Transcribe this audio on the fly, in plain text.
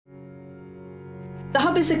The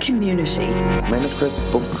Hub is a community. Manuscript,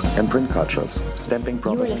 book and print cultures, stamping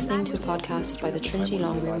properties. You are listening to a podcast by the Trinity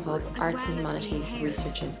Longroom Hub Arts and Humanities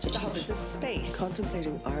Research Institute. The Hub is a space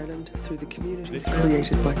contemplating Ireland through the community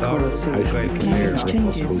created by Coral Silver.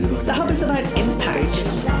 The Hub is about impact.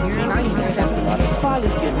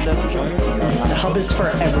 The Hub is for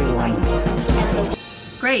everyone.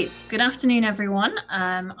 Great. Good afternoon, everyone.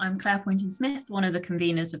 I'm Claire Poynton-Smith, one of the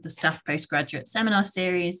conveners of the Staff Postgraduate Seminar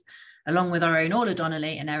Series, along with our own Orla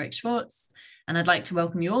Donnelly and Eric Schwartz. And I'd like to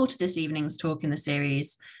welcome you all to this evening's talk in the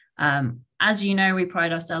series. As you know, we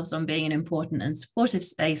pride ourselves on being an important and supportive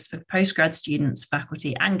space for postgrad students,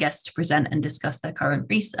 faculty and guests to present and discuss their current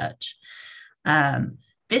research.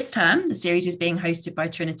 This term, the series is being hosted by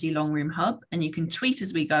Trinity Longroom Hub, and you can tweet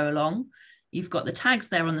as we go along. You've got the tags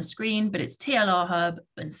there on the screen, but it's TLR Hub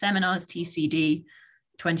and Seminars TCD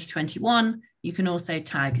 2021. You can also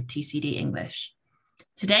tag TCD English.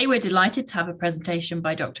 Today, we're delighted to have a presentation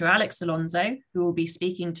by Dr. Alex Alonso, who will be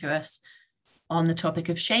speaking to us on the topic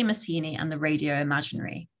of Seamus Heaney and the radio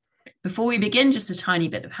imaginary. Before we begin, just a tiny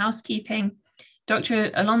bit of housekeeping.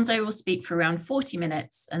 Dr. Alonso will speak for around 40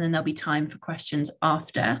 minutes, and then there'll be time for questions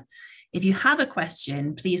after. If you have a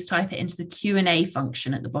question, please type it into the Q&A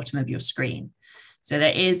function at the bottom of your screen. So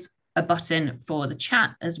there is a button for the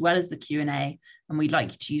chat as well as the Q&A, and we'd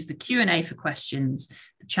like you to use the Q&A for questions.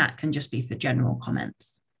 The chat can just be for general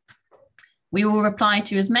comments. We will reply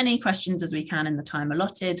to as many questions as we can in the time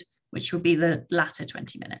allotted, which will be the latter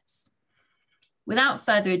 20 minutes. Without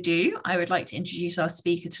further ado, I would like to introduce our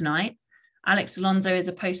speaker tonight. Alex Alonso is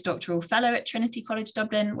a postdoctoral fellow at Trinity College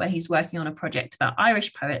Dublin, where he's working on a project about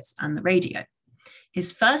Irish poets and the radio.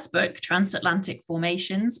 His first book, Transatlantic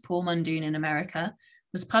Formations, Paul Muldoon in America,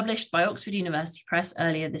 was published by Oxford University Press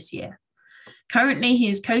earlier this year. Currently, he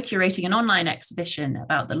is co-curating an online exhibition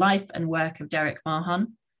about the life and work of Derek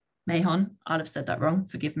Mahon, I'll have said that wrong,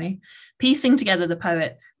 forgive me, Piecing Together the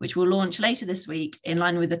Poet, which will launch later this week in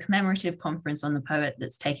line with the commemorative conference on the poet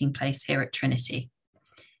that's taking place here at Trinity.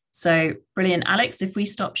 So brilliant, Alex, if we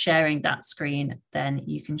stop sharing that screen, then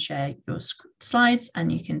you can share your slides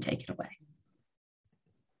and you can take it away.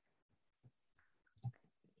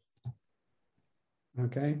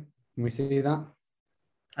 Okay, can we see that?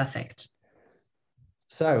 Perfect.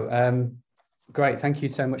 So, great, thank you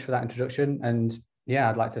so much for that introduction. And yeah,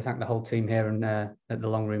 I'd like to thank the whole team here and at the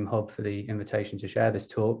Longroom Hub for the invitation to share this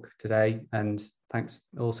talk today. And thanks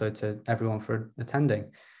also to everyone for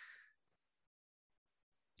attending.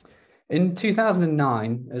 In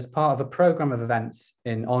 2009, as part of a programme of events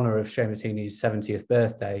in honour of Seamus Heaney's 70th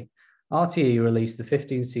birthday, RTE released the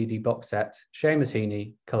 15 CD box set, Seamus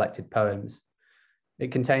Heaney Collected Poems.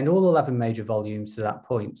 It contained all 11 major volumes to that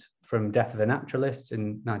point, from Death of a Naturalist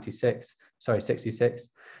in 66,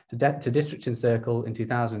 to District and Circle in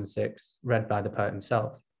 2006, read by the poet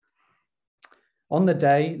himself. On the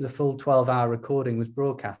day, the full 12-hour recording was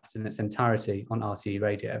broadcast in its entirety on RTE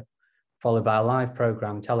Radio, followed by a live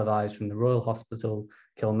programme televised from the Royal Hospital,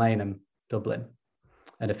 Kilmainham, Dublin,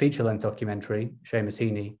 and a feature-length documentary, Seamus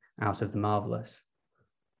Heaney, Out of the Marvellous.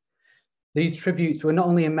 These tributes were not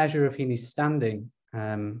only a measure of Heaney's standing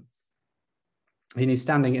and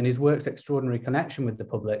his work's extraordinary connection with the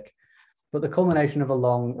public, but the culmination of a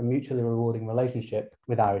long and mutually rewarding relationship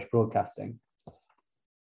with Irish broadcasting.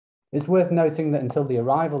 It's worth noting that until the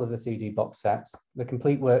arrival of the CD box set, the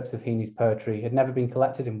complete works of Heaney's poetry had never been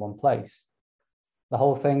collected in one place. The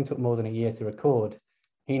whole thing took more than a year to record,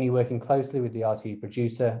 Heaney working closely with the RTE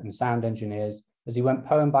producer and sound engineers as he went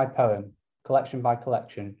poem by poem, collection by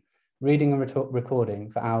collection, reading and recording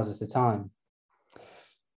for hours at a time.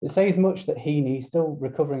 It says much that Heaney, still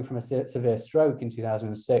recovering from a severe stroke in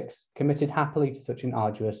 2006, committed happily to such an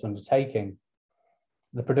arduous undertaking.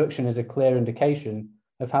 The production is a clear indication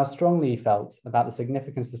of how strongly he felt about the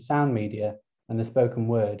significance of sound media and the spoken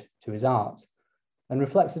word to his art, and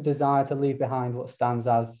reflects a desire to leave behind what stands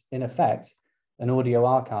as, in effect, an audio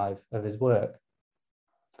archive of his work.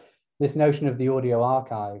 This notion of the audio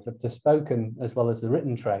archive, of the spoken as well as the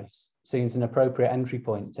written trace, seems an appropriate entry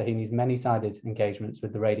point to Heaney's many-sided engagements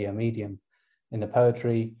with the radio medium, in the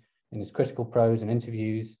poetry, in his critical prose and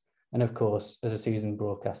interviews, and of course, as a seasoned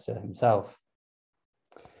broadcaster himself.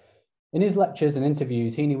 In his lectures and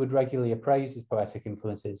interviews, Heaney would regularly appraise his poetic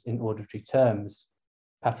influences in auditory terms.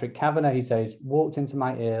 Patrick Kavanagh, he says, walked into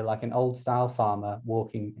my ear like an old-style farmer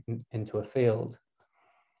walking into a field.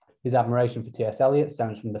 His admiration for T.S. Eliot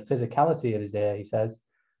stems from the physicality of his ear, he says,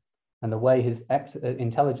 and the way his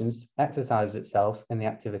intelligence exercises itself in the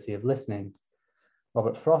activity of listening.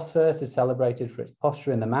 Robert Frost's verse is celebrated for its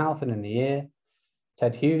posture in the mouth and in the ear.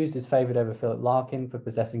 Ted Hughes is favoured over Philip Larkin for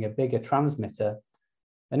possessing a bigger transmitter.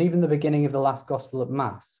 And even the beginning of the last gospel at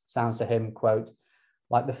Mass sounds to him, quote,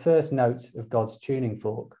 like the first note of God's tuning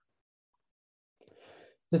fork.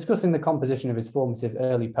 Discussing the composition of his formative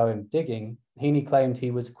early poem, Digging, Heaney claimed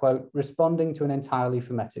he was, quote, responding to an entirely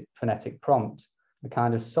phonetic prompt, a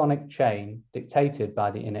kind of sonic chain dictated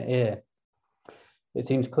by the inner ear. It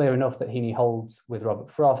seems clear enough that Heaney holds with Robert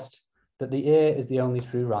Frost that the ear is the only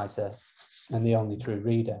true writer and the only true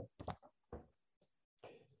reader.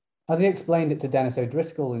 As he explained it to Dennis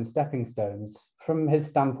O'Driscoll in Stepping Stones, from his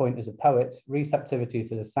standpoint as a poet, receptivity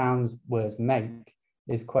to the sounds words make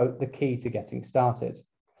is, quote, the key to getting started.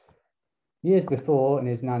 Years before, in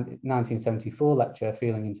his 1974 lecture,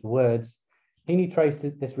 Feeling into Words, Heaney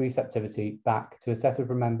traced this receptivity back to a set of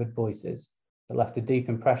remembered voices that left a deep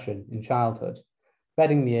impression in childhood,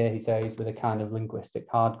 bedding the ear, he says, with a kind of linguistic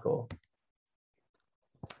hardcore.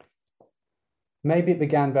 Maybe it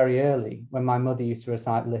began very early, when my mother used to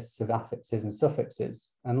recite lists of affixes and suffixes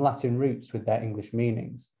and Latin roots with their English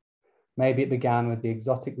meanings. Maybe it began with the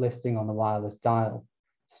exotic listing on the wireless dial: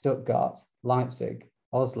 Stuttgart, Leipzig,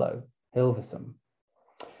 Oslo, Hilversum.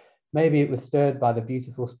 Maybe it was stirred by the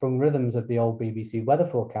beautiful sprung rhythms of the old BBC weather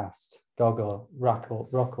forecast: Dogger,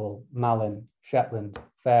 Rockall, Malin, Shetland,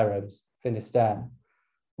 Faroes, Finisterre,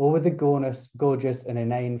 or with the gorgeous and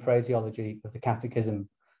inane phraseology of the Catechism,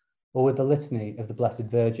 or with the litany of the Blessed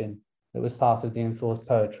Virgin that was part of the enforced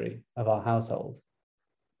poetry of our household.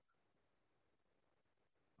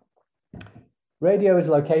 Radio is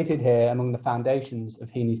located here among the foundations of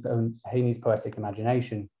Heaney's poetic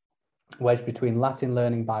imagination, wedged between Latin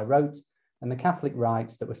learning by rote and the Catholic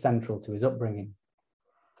rites that were central to his upbringing.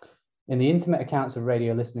 In the intimate accounts of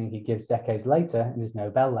radio listening he gives decades later in his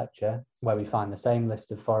Nobel lecture, where we find the same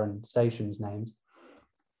list of foreign stations named,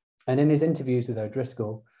 and in his interviews with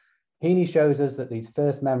O'Driscoll, Heaney shows us that these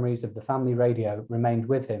first memories of the family radio remained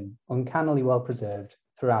with him, uncannily well preserved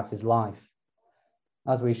throughout his life.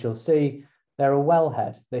 As we shall see, they're a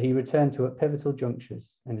wellhead that he returned to at pivotal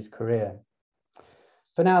junctures in his career.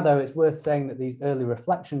 For now, though, it's worth saying that these early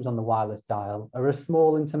reflections on the wireless dial are a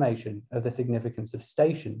small intimation of the significance of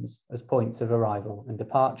stations as points of arrival and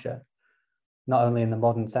departure, not only in the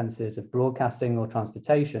modern senses of broadcasting or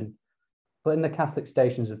transportation, but in the Catholic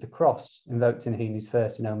Stations of the Cross, invoked in Heaney's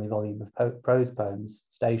first and only volume of prose poems,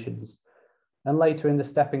 Stations, and later in the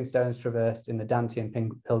stepping stones traversed in the Dantean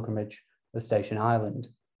pilgrimage of Station Island.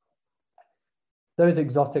 Those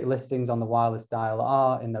exotic listings on the wireless dial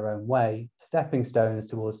are, in their own way, stepping stones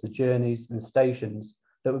towards the journeys and stations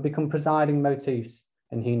that would become presiding motifs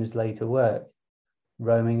in Heaney's later work,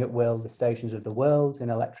 roaming at will the stations of the world in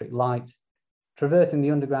electric light, traversing the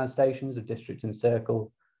underground stations of District and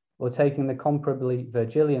Circle, or taking the comparably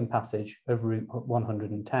Virgilian passage of Route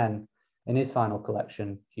 110 in his final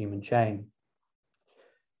collection, Human Chain.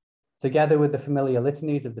 Together with the familiar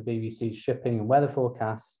litanies of the BBC's shipping and weather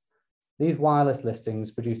forecasts, these wireless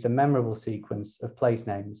listings produce a memorable sequence of place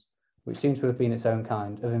names, which seem to have been its own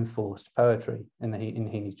kind of enforced poetry in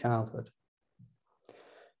Heaney's childhood.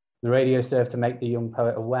 The radio served to make the young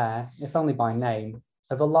poet aware, if only by name,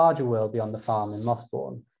 of a larger world beyond the farm in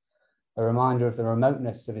Mossbourne, a reminder of the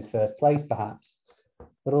remoteness of his first place, perhaps,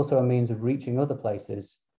 but also a means of reaching other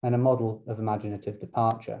places and a model of imaginative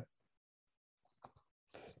departure.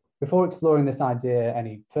 Before exploring this idea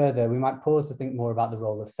any further, we might pause to think more about the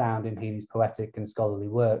role of sound in Heaney's poetic and scholarly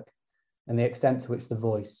work and the extent to which the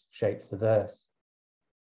voice shapes the verse.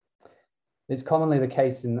 It's commonly the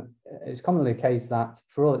case that,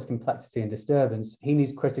 for all its complexity and disturbance,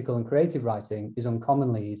 Heaney's critical and creative writing is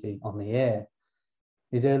uncommonly easy on the ear.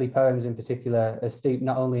 His early poems in particular are steeped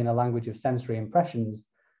not only in a language of sensory impressions,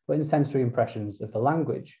 but in sensory impressions of the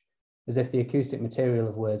language, as if the acoustic material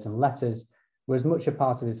of words and letters were as much a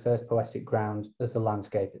part of his first poetic ground as the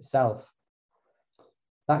landscape itself.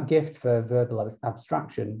 That gift for verbal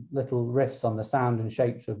abstraction, little riffs on the sound and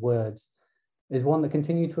shapes of words, is one that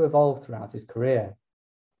continued to evolve throughout his career.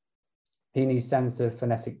 Heaney's sense of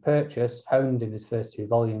phonetic purchase, honed in his first two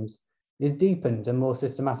volumes, is deepened and more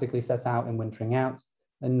systematically set out in Wintering Out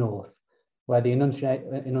and North, where the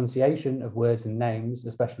enunciation of words and names,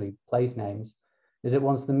 especially place names, is at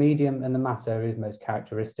once the medium and the matter of his most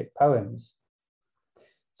characteristic poems.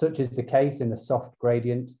 Such is the case in the soft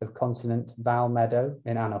gradient of consonant vowel meadow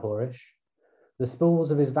in Anahorish, the spools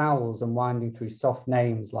of his vowels unwinding through soft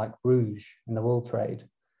names like Bruges in the wool trade,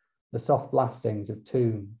 the soft blastings of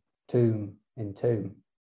tomb, tomb in tomb.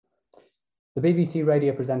 The BBC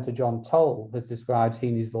radio presenter John Toll has described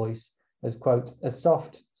Heaney's voice as, quote, a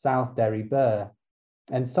soft South Derry burr,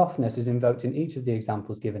 and softness is invoked in each of the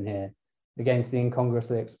examples given here, against the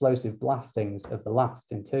incongruously explosive blastings of the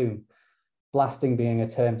last in tomb, blasting being a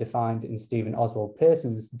term defined in Stephen Oswald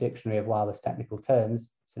Pearson's Dictionary of Wireless Technical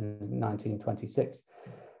Terms in 1926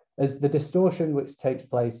 as the distortion which takes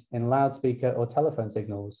place in loudspeaker or telephone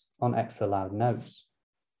signals on extra loud notes.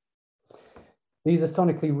 These are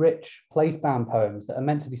sonically rich, place-bound poems that are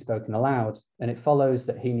meant to be spoken aloud, and it follows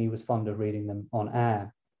that Heaney was fond of reading them on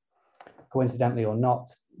air. Coincidentally or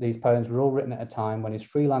not, these poems were all written at a time when his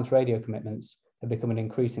freelance radio commitments had become an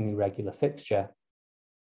increasingly regular fixture.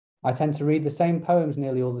 I tend to read the same poems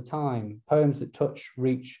nearly all the time, poems that touch,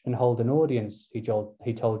 reach, and hold an audience, he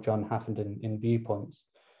told John Haffenden in Viewpoints,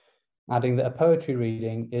 adding that a poetry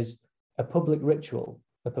reading is a public ritual,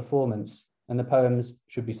 a performance, and the poems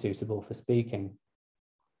should be suitable for speaking.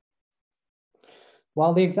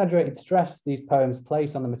 While the exaggerated stress these poems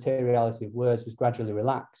place on the materiality of words was gradually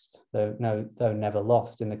relaxed, though never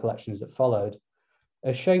lost in the collections that followed,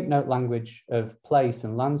 a shape note language of place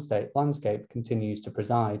and landscape continues to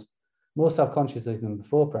preside, more self-consciously than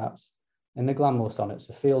before perhaps, in the Glanmore sonnets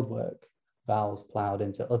of fieldwork, vowels ploughed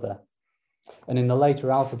into other, and in the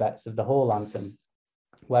later alphabets of the Hall Anthem,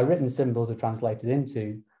 where written symbols are translated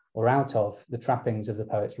into or out of the trappings of the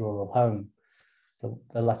poet's rural home.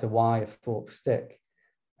 The letter Y, a forked stick,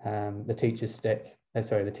 the teacher's tick,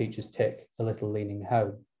 a little leaning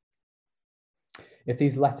hoe. If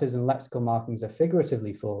these letters and lexical markings are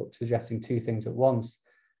figuratively forked, suggesting two things at once,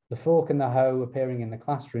 the fork and the hoe appearing in the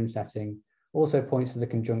classroom setting also points to the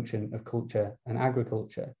conjunction of culture and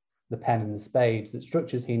agriculture, the pen and the spade that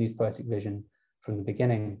structures Heaney's poetic vision from the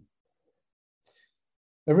beginning.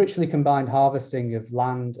 A richly combined harvesting of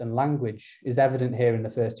land and language is evident here in the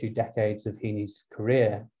first 2 decades of Heaney's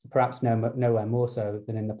career, perhaps nowhere more so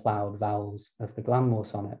than in the ploughed vowels of the Glanmore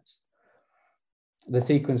sonnets. The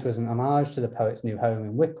sequence was an homage to the poet's new home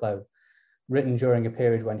in Wicklow, written during a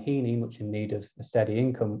period when Heaney, much in need of a steady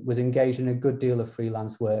income, was engaged in a good deal of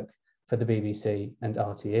freelance work for the BBC and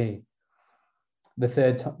RTE.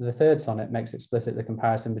 The third sonnet makes explicit the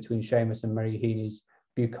comparison between Seamus and Marie Heaney's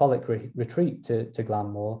bucolic retreat to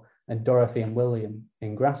Glanmore and Dorothy and William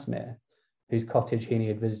in Grasmere, whose cottage Heaney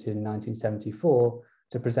had visited in 1974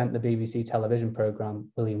 to present the BBC television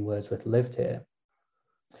programme William Wordsworth Lived Here.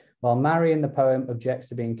 While Mary in the poem objects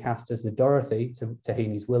to being cast as the Dorothy to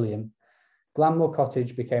Heaney's William, Glanmore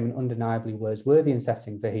Cottage became an undeniably Wordsworthian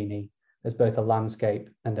setting for Heaney as both a landscape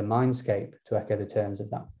and a mindscape, to echo the terms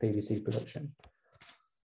of that BBC production.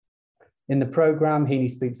 In the programme,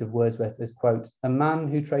 Heaney speaks of Wordsworth as, quote, a man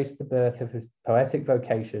who traced the birth of his poetic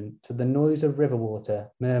vocation to the noise of river water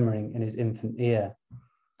murmuring in his infant ear.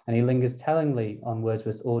 And he lingers tellingly on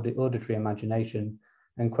Wordsworth's auditory imagination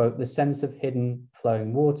and, quote, the sense of hidden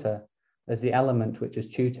flowing water as the element which has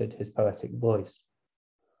tutored his poetic voice.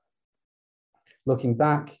 Looking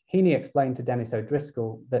back, Heaney explained to Dennis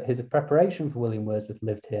O'Driscoll that his preparation for William Wordsworth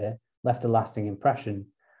Lived Here left a lasting impression,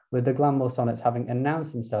 with the Glanmore sonnets having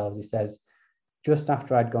announced themselves, he says, just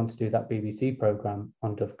after I'd gone to do that BBC programme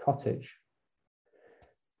on Dove Cottage.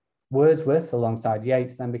 Wordsworth, alongside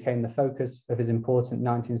Yeats, then became the focus of his important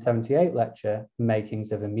 1978 lecture,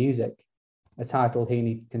 Makings of a Music, a title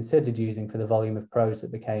Heaney considered using for the volume of prose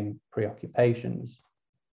that became Preoccupations.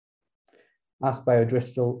 Asked by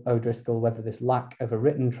O'Driscoll whether this lack of a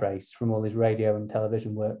written trace from all his radio and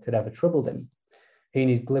television work had ever troubled him,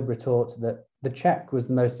 Heaney's glib retort that the check was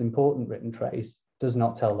the most important written trace does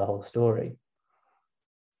not tell the whole story.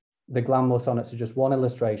 The Glanmore sonnets are just one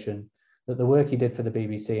illustration that the work he did for the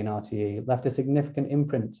BBC and RTE left a significant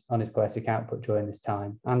imprint on his poetic output during this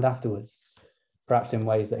time and afterwards, perhaps in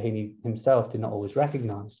ways that Heaney himself did not always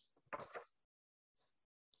recognise.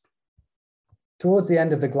 Towards the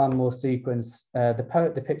end of the Glanmore sequence, the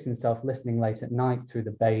poet depicts himself listening late at night through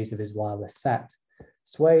the bays of his wireless set,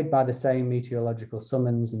 swayed by the same meteorological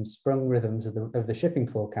summons and sprung rhythms of the shipping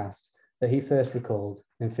forecast that he first recalled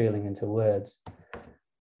in Feeling into Words.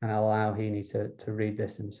 And I'll allow Heaney to read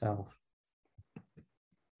this himself.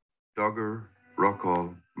 Dogger,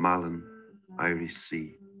 Rockall, Malin, Irish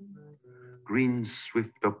Sea. Green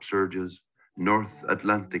swift upsurges, North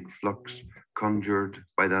Atlantic flux conjured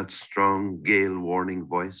by that strong gale warning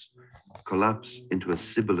voice collapse into a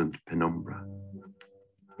sibilant penumbra.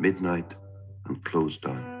 Midnight and close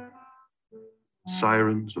down.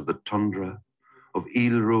 Sirens of the tundra, of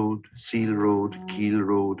Eel Road, Seal Road, Keel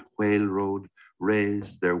Road, Whale Road,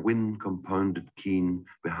 raise their wind-compounded keen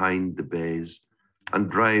behind the bays and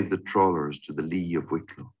drive the trawlers to the lee of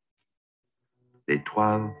Wicklow.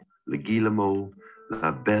 L'Étoile, Le Guillemot,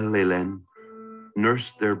 La Belle Hélène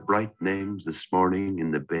nursed their bright names this morning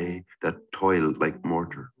in the bay that toiled like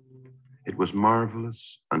mortar. It was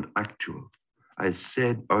marvelous and actual. I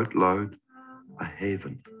said out loud, a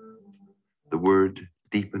haven. The word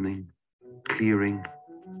deepening, clearing,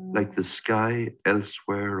 like the sky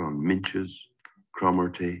elsewhere on Minches,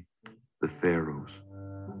 Cromarty, the Faroes.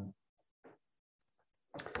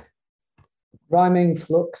 Rhyming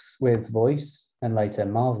flux with voice, and later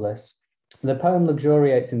marvellous, the poem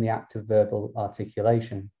luxuriates in the act of verbal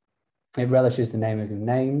articulation. It relishes the naming of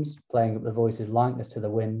names, playing up the voice's likeness to the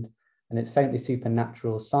wind, and its faintly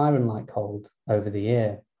supernatural siren-like hold over the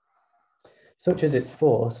ear. Such is its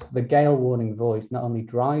force, the gale warning voice not only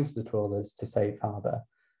drives the trawlers to safe harbour,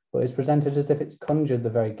 but is presented as if it's conjured the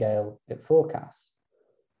very gale it forecasts.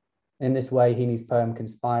 In this way, Heaney's poem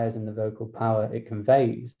conspires in the vocal power it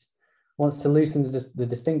conveys, wants to loosen the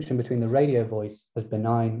distinction between the radio voice as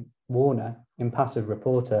benign warner, impassive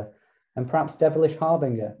reporter, and perhaps devilish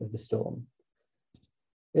harbinger of the storm.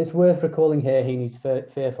 It's worth recalling here Heaney's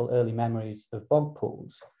fearful early memories of bog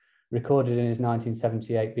pools, recorded in his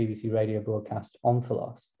 1978 BBC radio broadcast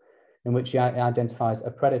Omphalos, in which he identifies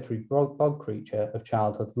a predatory bog creature of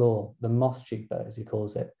childhood lore, the moss cheeper, as he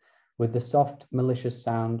calls it, with the soft, malicious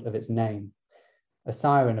sound of its name, a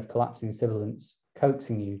siren of collapsing sibilants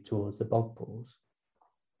coaxing you towards the bog pools.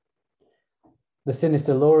 The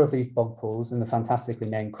sinister lore of these bog pools and the fantastically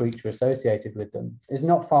named creature associated with them is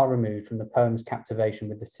not far removed from the poem's captivation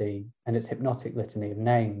with the sea and its hypnotic litany of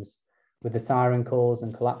names, with the siren calls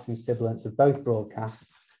and collapsing sibilants of both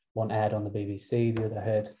broadcasts, one aired on the BBC, the other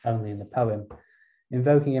heard only in the poem,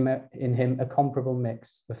 invoking in him a comparable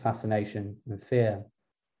mix of fascination and fear.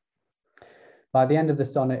 By the end of the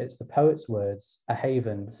sonnet, it's the poet's words, a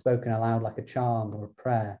haven, spoken aloud like a charm or a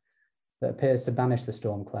prayer, that appears to banish the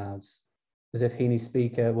storm clouds, as if Heaney's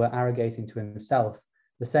speaker were arrogating to himself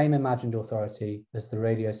the same imagined authority as the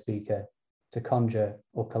radio speaker to conjure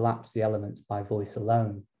or collapse the elements by voice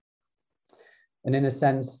alone. And in a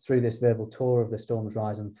sense, through this verbal tour of the storm's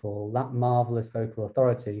rise and fall, that marvellous vocal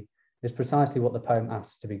authority is precisely what the poem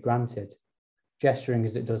asks to be granted, gesturing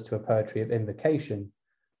as it does to a poetry of invocation,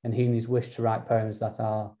 and Heaney's wish to write poems that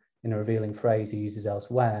are, in a revealing phrase he uses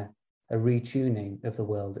elsewhere, a retuning of the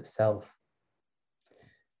world itself.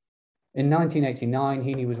 In 1989,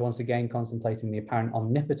 Heaney was once again contemplating the apparent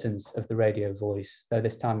omnipotence of the radio voice, though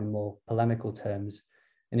this time in more polemical terms,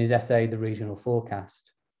 in his essay, The Regional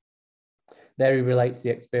Forecast. There he relates the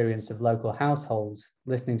experience of local households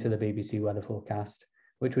listening to the BBC weather forecast,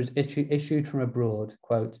 which was issued from abroad,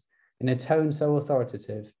 quote, in a tone so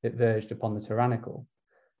authoritative it verged upon the tyrannical,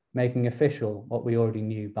 making official what we already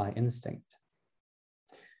knew by instinct.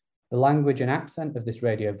 The language and accent of this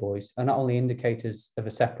radio voice are not only indicators of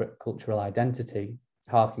a separate cultural identity,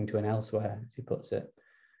 harking to an elsewhere, as he puts it,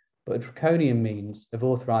 but a draconian means of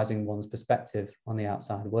authorizing one's perspective on the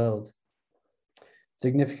outside world.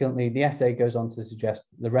 Significantly, the essay goes on to suggest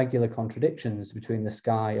the regular contradictions between the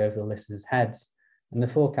sky over the listeners' heads and the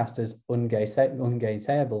forecaster's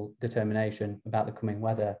ungainsayable determination about the coming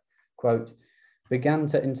weather, quote, began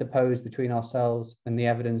to interpose between ourselves and the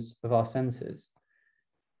evidence of our senses,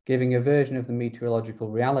 giving a version of the meteorological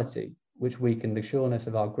reality which weakened the sureness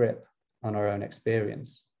of our grip on our own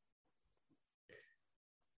experience.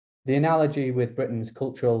 The analogy with Britain's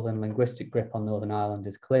cultural and linguistic grip on Northern Ireland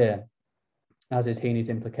is clear, as is Heaney's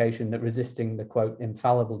implication that resisting the, quote,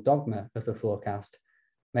 infallible dogma of the forecast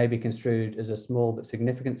may be construed as a small but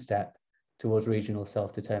significant step towards regional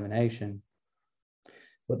self-determination.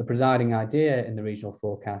 But the presiding idea in the regional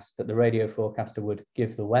forecast that the radio forecaster would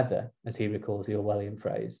give the weather, as he recalls the Orwellian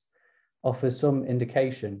phrase, offers some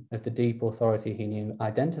indication of the deep authority Heaney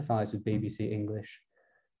identifies with BBC English,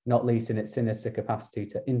 not least in its sinister capacity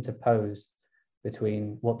to interpose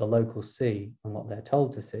between what the locals see and what they're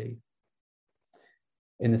told to see.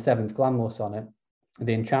 In the 7th Glanmore sonnet,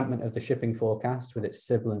 the enchantment of the shipping forecast with its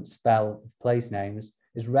sibilant spell of place names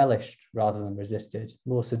is relished rather than resisted,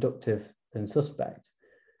 more seductive than suspect.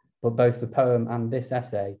 But both the poem and this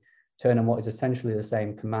essay turn on what is essentially the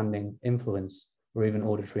same commanding influence or even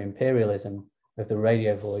auditory imperialism of the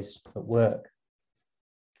radio voice at work.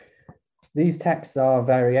 These texts are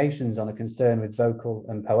variations on a concern with vocal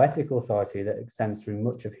and poetic authority that extends through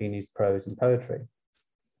much of Heaney's prose and poetry.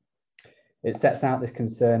 He sets out this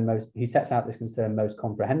concern most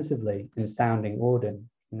comprehensively in Sounding Auden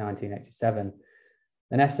in 1987,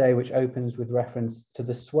 an essay which opens with reference to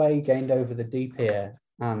the sway gained over the deep ear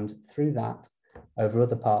and, through that, over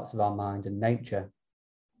other parts of our mind and nature.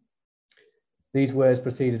 These words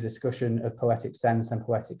precede a discussion of poetic sense and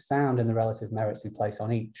poetic sound and the relative merits we place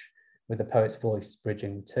on each, with the poet's voice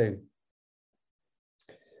bridging the two.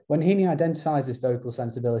 When Heaney identifies this vocal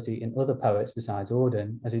sensibility in other poets besides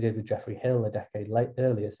Auden, as he did with Geoffrey Hill a decade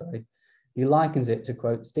earlier, he likens it to,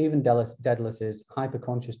 quote, Stephen Dedalus's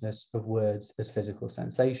hyperconsciousness of words as physical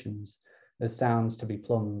sensations, as sounds to be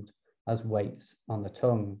plumbed as weights on the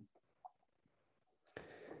tongue.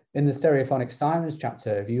 In the stereophonic sirens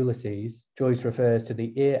chapter of Ulysses, Joyce refers to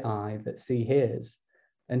the ear-eye that sea hears,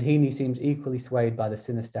 and Heaney seems equally swayed by the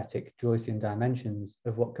synesthetic Joycean dimensions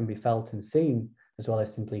of what can be felt and seen, as well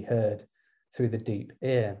as simply heard, through the deep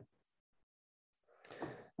ear.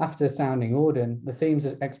 After sounding Auden, the themes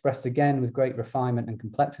are expressed again with great refinement and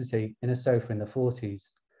complexity in A Sofa in the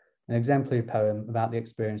 40s, an exemplary poem about the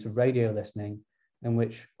experience of radio listening, in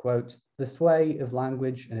which, quote, the sway of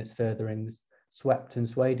language and its furtherings swept and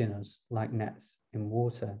swayed in us like nets in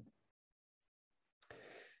water.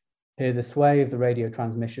 Here, the sway of the radio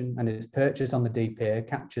transmission and its purchase on the deep ear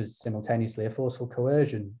captures simultaneously a forceful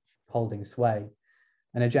coercion, holding sway,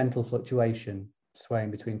 and a gentle fluctuation,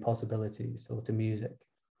 swaying between possibilities or to music.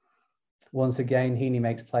 Once again, Heaney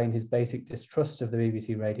makes plain his basic distrust of the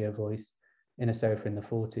BBC radio voice in A Sofa in the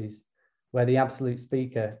 40s, where the absolute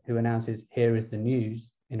speaker who announces "here is the news"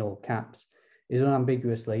 in all caps is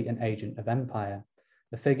unambiguously an agent of empire,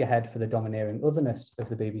 the figurehead for the domineering otherness of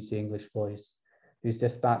the BBC English voice, whose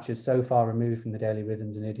dispatch is so far removed from the daily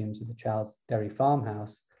rhythms and idioms of the Child's Derry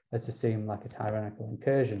farmhouse as to seem like a tyrannical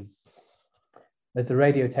incursion. As the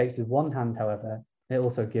radio takes with one hand, however, it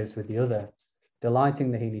also gives with the other,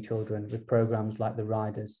 delighting the Heaney children with programmes like The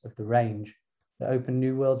Riders of the Range that open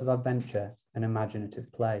new worlds of adventure and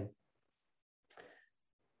imaginative play.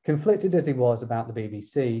 Conflicted as he was about the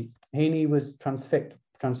BBC, Heaney was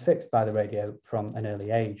transfixed by the radio from an early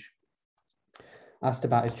age. Asked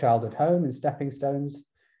about his childhood home in Stepping Stones,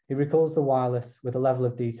 he recalls the wireless with a level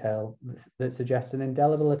of detail that suggests an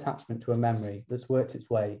indelible attachment to a memory that's worked its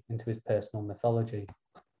way into his personal mythology.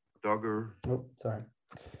 Dogger. Oh, sorry.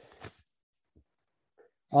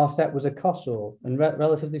 Our set was a Kossor and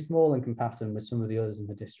relatively small in comparison with some of the others in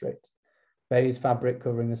the district. Beige fabric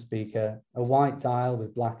covering the speaker, a white dial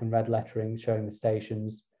with black and red lettering showing the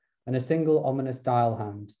stations, and a single ominous dial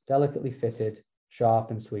hand, delicately fitted,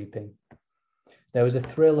 sharp and sweeping. There was a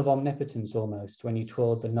thrill of omnipotence almost when you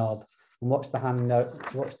twirled the knob and watched the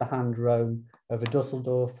hand roam over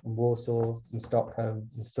Dusseldorf and Warsaw and Stockholm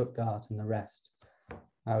and Stuttgart and the rest.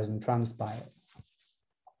 I was entranced by it.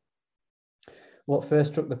 What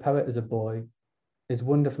first struck the poet as a boy is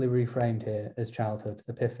wonderfully reframed here as childhood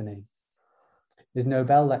epiphany. His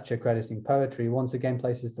Nobel lecture crediting poetry once again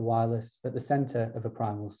places the wireless at the centre of a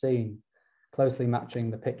primal scene, closely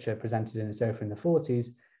matching the picture presented in A Sofa in the 40s.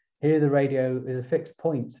 Here the radio is a fixed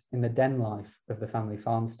point in the den life of the family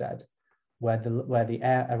farmstead, where the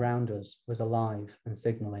air around us was alive and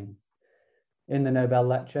signalling. In the Nobel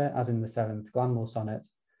lecture, as in the 7th Glanmore sonnet,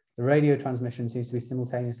 the radio transmission seems to be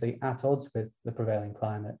simultaneously at odds with the prevailing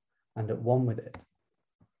climate and at one with it.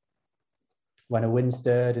 When a wind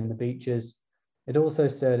stirred in the beeches, it also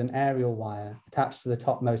stirred an aerial wire attached to the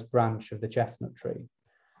topmost branch of the chestnut tree.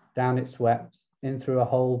 Down it swept, in through a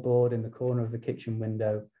hole bored in the corner of the kitchen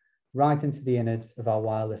window, right into the innards of our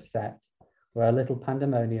wireless set, where a little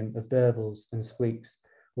pandemonium of burbles and squeaks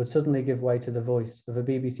would suddenly give way to the voice of a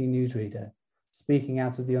BBC newsreader, speaking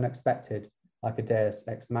out of the unexpected like a deus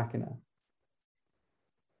ex machina.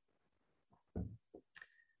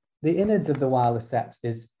 The innards of the wireless set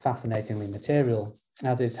is fascinatingly material,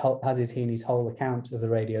 as is Heaney's whole account of the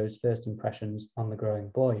radio's first impressions on the growing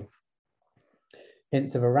boy.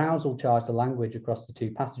 Hints of arousal charge the language across the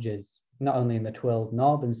two passages, not only in the twirled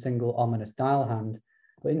knob and single ominous dial hand,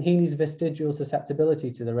 but in Heaney's vestigial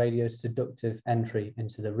susceptibility to the radio's seductive entry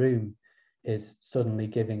into the room, is suddenly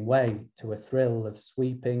giving way to a thrill of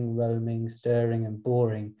sweeping, roaming, stirring and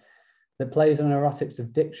boring that plays on erotics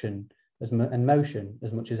of diction and motion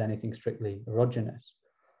as much as anything strictly erogenous.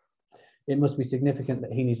 It must be significant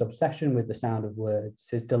that Heaney's obsession with the sound of words,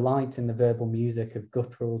 his delight in the verbal music of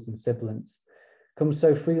gutturals and sibilants, comes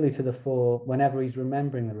so freely to the fore whenever he's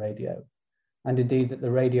remembering the radio, and indeed that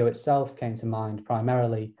the radio itself came to mind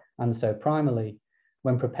primarily and so primally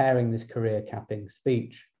when preparing this career-capping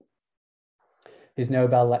speech. His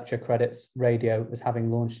Nobel lecture credits radio as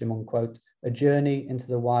having launched him on, quote, a journey into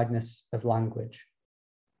the wideness of language.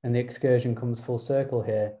 And the excursion comes full circle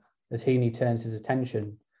here as Heaney turns his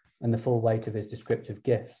attention and the full weight of his descriptive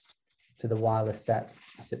gifts to the wireless set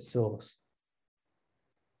at its source.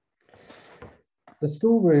 The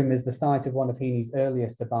schoolroom is the site of one of Heaney's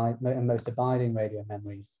earliest and most abiding radio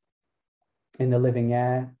memories. In The Living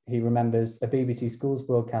Air, he remembers a BBC Schools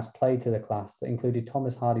broadcast played to the class that included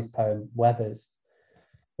Thomas Hardy's poem, Weathers.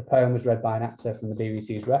 The poem was read by an actor from the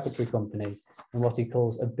BBC's repertory company in what he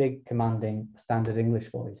calls a big, commanding, standard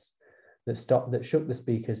English voice that shook the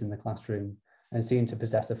speakers in the classroom and seemed to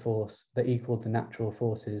possess a force that equaled the natural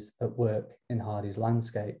forces at work in Hardy's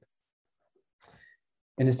landscape.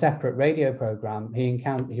 In a separate radio program, he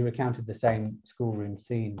recounted the same schoolroom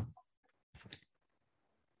scene.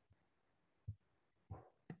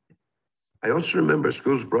 I also remember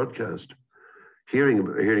school's broadcast, hearing a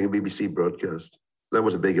BBC broadcast. That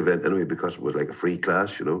was a big event anyway, because it was like a free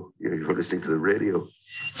class, you know, you were listening to the radio.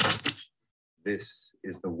 This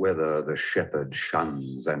is the weather the shepherd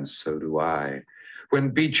shuns, and so do I.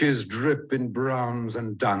 When beaches drip in browns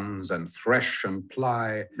and duns, and thresh and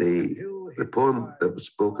ply. The poem that was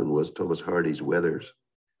spoken was Thomas Hardy's Weathers.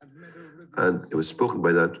 And it was spoken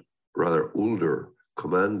by that rather older,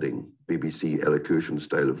 commanding BBC elocution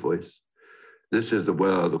style of voice. This is the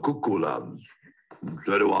weather the cuckoo lands,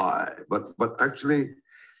 so do I. But actually,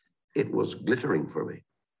 it was glittering for me.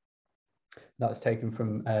 That was taken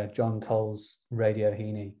from John Toll's Radio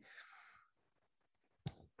Heaney.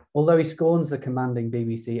 Although he scorns the commanding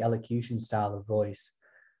BBC elocution style of voice,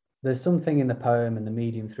 there's something in the poem and the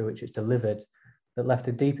medium through which it's delivered that left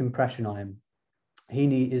a deep impression on him.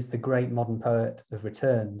 Heaney is the great modern poet of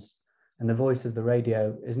returns, and the voice of the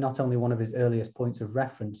radio is not only one of his earliest points of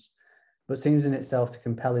reference, but seems in itself to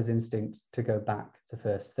compel his instinct to go back to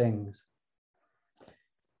first things.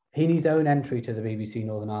 Heaney's own entry to the BBC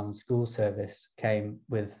Northern Ireland School Service came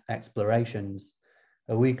with Explorations,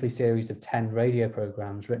 a weekly series of 10 radio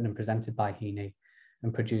programmes written and presented by Heaney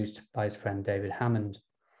and produced by his friend David Hammond.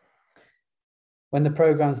 When the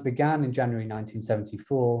programmes began in January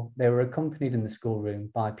 1974, they were accompanied in the schoolroom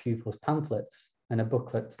by pupils' pamphlets and a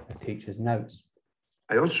booklet of teachers' notes.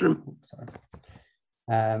 I also...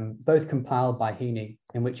 both compiled by Heaney,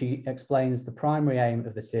 in which he explains the primary aim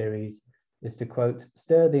of the series is to, quote,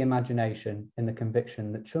 stir the imagination in the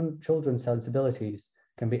conviction that children's sensibilities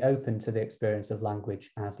can be open to the experience of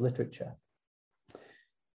language as literature.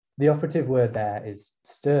 The operative word there is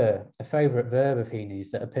stir, a favourite verb of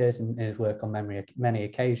Heaney's that appears in his work on many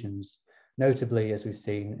occasions, notably, as we've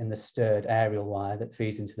seen, in the stirred aerial wire that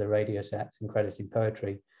feeds into the radio set in Crediting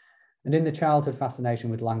Poetry, and in the childhood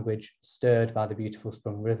fascination with language stirred by the beautiful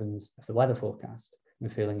sprung rhythms of the weather forecast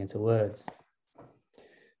and feeling into words.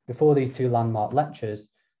 Before these two landmark lectures,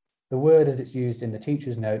 the word as it's used in the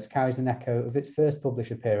teacher's notes carries an echo of its first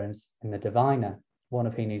published appearance in The Diviner, one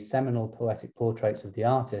of Heaney's seminal poetic portraits of the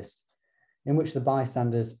artist, in which the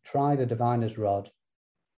bystanders try the diviner's rod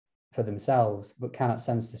for themselves, but cannot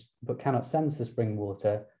sense the spring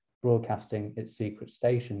water broadcasting its secret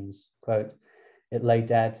stations. Quote, it lay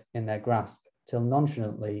dead in their grasp till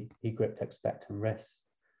nonchalantly he gripped expectant wrists.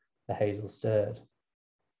 The hazel stirred.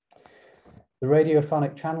 The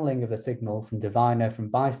radiophonic channeling of the signal from diviner from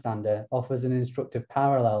bystander offers an instructive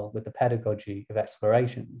parallel with the pedagogy of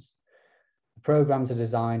Explorations. The programmes are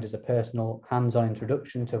designed as a personal, hands-on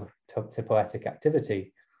introduction to poetic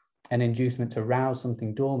activity, an inducement to rouse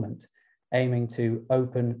something dormant, aiming to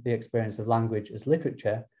open the experience of language as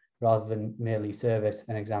literature rather than merely service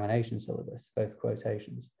and examination syllabus, both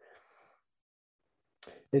quotations.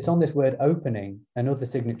 It's on this word opening, another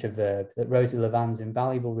signature verb, that Rosie Levan's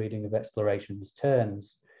invaluable reading of Explorations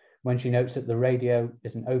turns, when she notes that the radio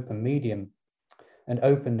is an open medium, and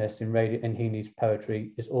openness in Heaney's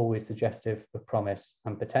poetry is always suggestive of promise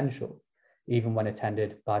and potential, even when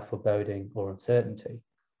attended by foreboding or uncertainty.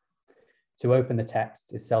 To open the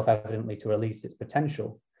text is self-evidently to release its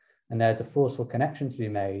potential, and there's a forceful connection to be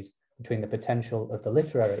made between the potential of the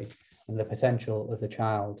literary and the potential of the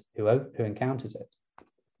child who encounters it.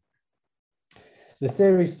 The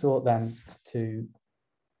series sought then to,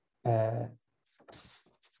 the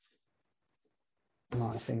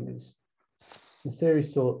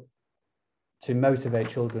series sought to motivate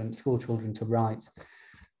children, school children, to write,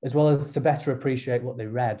 as well as to better appreciate what they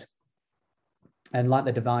read. And like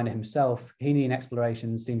the diviner himself, Heaney in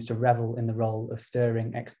Explorations seems to revel in the role of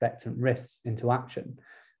stirring expectant wrists into action,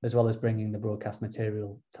 as well as bringing the broadcast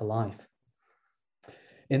material to life.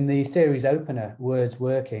 In the series opener, Words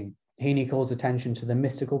Working, Heaney calls attention to the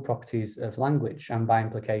mystical properties of language and, by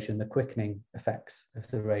implication, the quickening effects of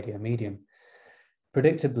the radio medium.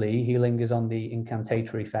 Predictably, he lingers on the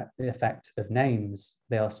incantatory effect of names.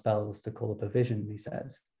 They are spells to call up a vision, he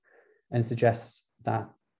says, and suggests that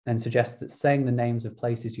saying the names of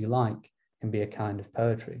places you like can be a kind of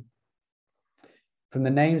poetry. From the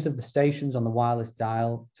names of the stations on the wireless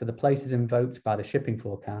dial to the places invoked by the shipping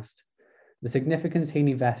forecast, the significance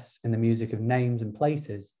Heaney vests in the music of names and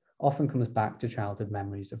places often comes back to childhood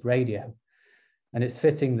memories of radio. And it's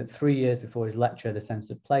fitting that 3 years before his lecture, The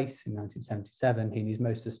Sense of Place, in 1977, Heaney's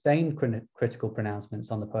most sustained critical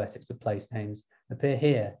pronouncements on the poetics of place names appear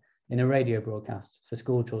here in a radio broadcast for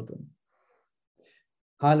school children.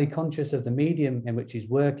 Highly conscious of the medium in which he's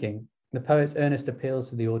working, the poet's earnest appeals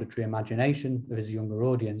to the auditory imagination of his younger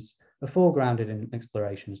audience are foregrounded in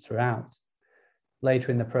explorations throughout.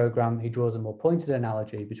 Later in the programme, he draws a more pointed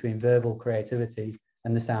analogy between verbal creativity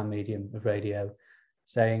and the sound medium of radio,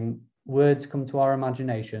 saying, "Words come to our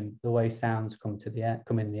imagination the way sounds come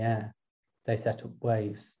in the air. They set up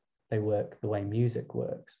waves. They work the way music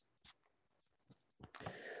works."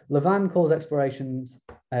 Levan calls Explorations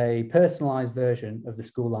a personalised version of the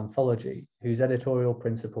school anthology, whose editorial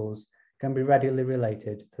principles can be readily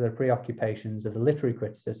related to the preoccupations of the literary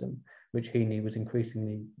criticism, which Heaney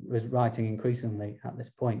was writing increasingly at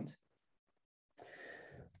this point.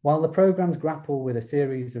 While the programmes grapple with a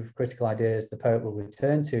series of critical ideas the poet will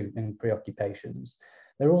return to in Preoccupations,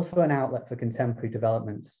 they're also an outlet for contemporary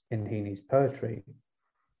developments in Heaney's poetry.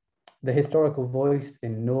 The historical voice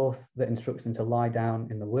in North that instructs him to lie down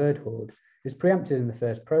in the word hoard is preempted in the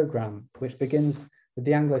first programme, which begins with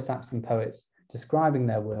the Anglo-Saxon poets describing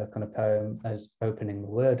their work on a poem as opening the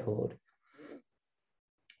word hoard.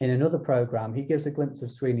 In another programme, he gives a glimpse of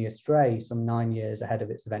Sweeney Astray some 9 years ahead of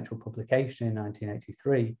its eventual publication in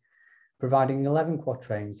 1983, providing 11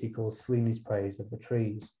 quatrains he calls Sweeney's Praise of the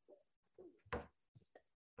Trees.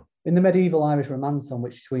 In the medieval Irish romance on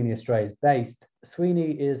which Sweeney Astray is based,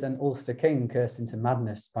 Sweeney is an Ulster king cursed into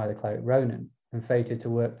madness by the cleric Ronan and fated to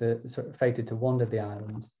wander the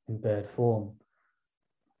island in bird form.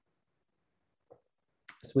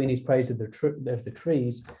 Sweeney's Praise of the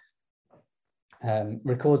Trees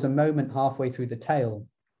records a moment halfway through the tale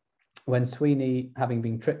when Sweeney, having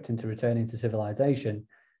been tricked into returning to civilization,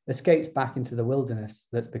 escapes back into the wilderness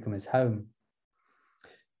that's become his home.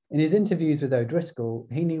 In his interviews with O'Driscoll,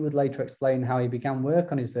 Heaney would later explain how he began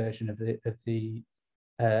work on his version of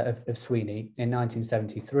Sweeney in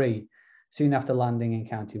 1973, soon after landing in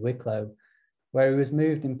County Wicklow, where he was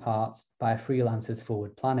moved in part by a freelancer's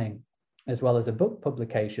forward planning. As well as a book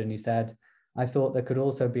publication, he said, "I thought there could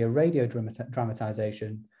also be a radio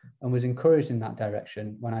dramatisation and was encouraged in that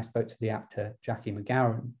direction when I spoke to the actor Jackie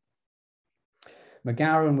McGowan."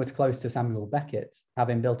 McGowan was close to Samuel Beckett,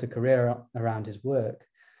 having built a career around his work.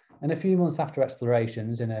 And a few months after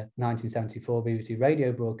Explorations, in a 1974 BBC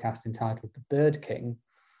radio broadcast entitled The Bird King,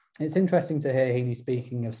 it's interesting to hear Heaney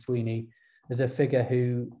speaking of Sweeney as a figure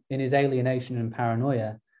who, in his alienation and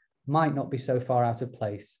paranoia, might not be so far out of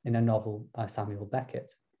place in a novel by Samuel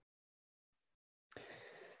Beckett.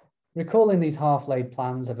 Recalling these half-laid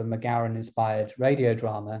plans of a McGowan-inspired radio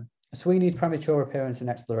drama, Sweeney's premature appearance in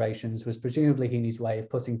Explorations was presumably Heaney's way of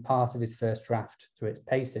putting part of his first draft through its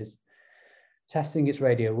paces, testing its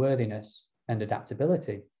radio worthiness and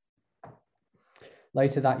adaptability.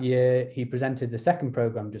 Later that year, he presented the second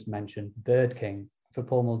programme just mentioned, Bird King, for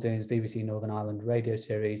Paul Muldoon's BBC Northern Ireland radio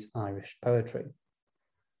series Irish Poetry.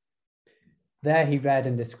 There he read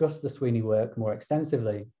and discussed the Sweeney work more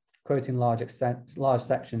extensively, quoting large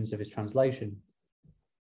sections of his translation.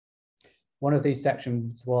 One of these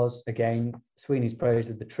sections was, again, Sweeney's Praise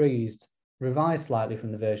of the Trees, revised slightly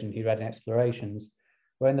from the version he read in Explorations,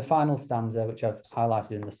 where in the final stanza, which I've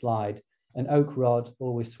highlighted in the slide, an oak rod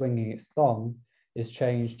always swinging its thong is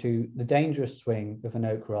changed to the dangerous swing of an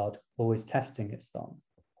oak rod always testing its thong.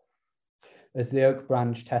 As the oak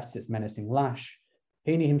branch tests its menacing lash,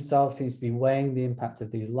 Heaney himself seems to be weighing the impact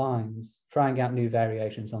of these lines, trying out new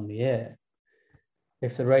variations on the ear.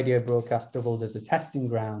 If the radio broadcast doubled as a testing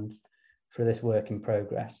ground for this work in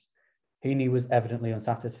progress, Heaney was evidently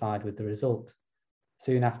unsatisfied with the result.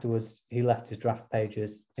 Soon afterwards, he left his draft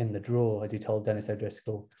pages in the drawer, as he told Dennis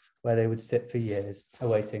O'Driscoll, where they would sit for years,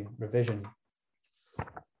 awaiting revision.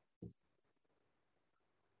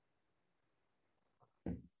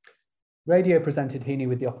 Radio presented Heaney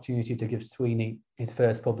with the opportunity to give Sweeney his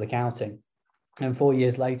first public outing. And 4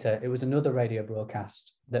 years later, it was another radio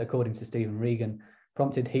broadcast that, according to Stephen Regan,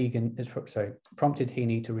 prompted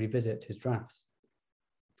Heaney to revisit his drafts.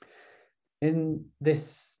 In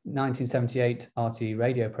this 1978 RTE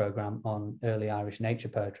radio programme on early Irish nature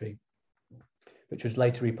poetry, which was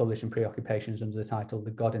later republished in Preoccupations under the title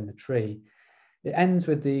The God in the Tree, it ends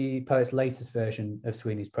with the poet's latest version of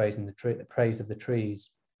Sweeney's Praise of the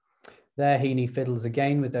Trees. There, Heaney fiddles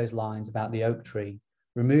again with those lines about the oak tree,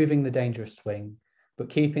 removing the dangerous swing, but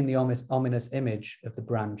keeping the ominous image of the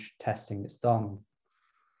branch testing its thong.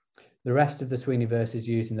 The rest of the Sweeney verses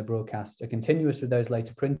used in the broadcast are continuous with those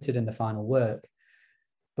later printed in the final work,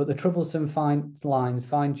 but the troublesome lines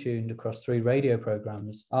fine-tuned across 3 radio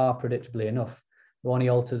programmes are, predictably enough, the one he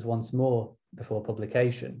alters once more before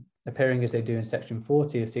publication, appearing as they do in section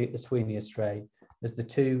 40 of the Sweeney Astray as the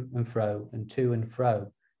to and fro and to and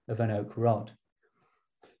fro of an oak rod.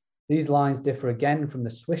 These lines differ again from the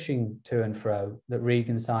swishing to and fro that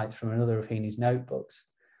Regan cites from another of Heaney's notebooks.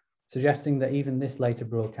 suggesting that even this later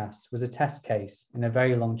broadcast was a test case in a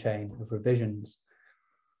very long chain of revisions.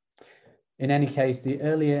 In any case, the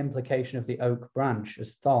earlier implication of the oak branch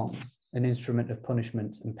as thong, an instrument of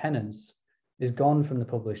punishment and penance, is gone from the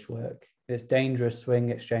published work, its dangerous swing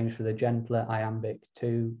exchanged for the gentler iambic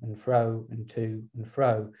to and fro and to and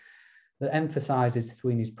fro that emphasises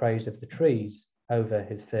Sweeney's praise of the trees over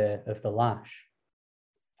his fear of the lash.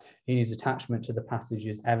 Heaney's attachment to the passage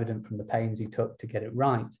is evident from the pains he took to get it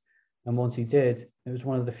right, and once he did, it was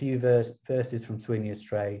one of the few verses from Sweeney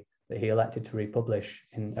Astray that he elected to republish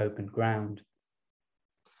in Open Ground.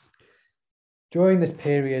 During this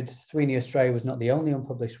period, Sweeney Astray was not the only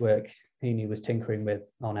unpublished work Heaney was tinkering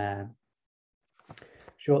with on air.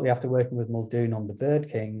 Shortly after working with Muldoon on The Bird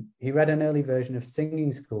King, he read an early version of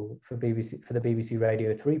Singing School for the BBC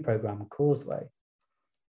Radio 3 programme Causeway.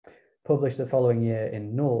 Published the following year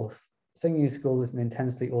in North, Singing School is an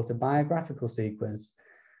intensely autobiographical sequence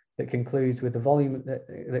that concludes the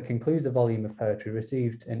volume of poetry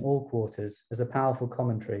received in all quarters as a powerful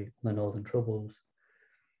commentary on the Northern Troubles.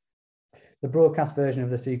 The broadcast version of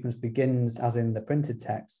the sequence begins, as in the printed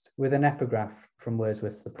text, with an epigraph from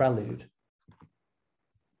Wordsworth's The Prelude.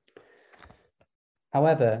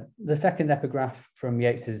 However, the second epigraph from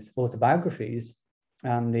Yeats's autobiographies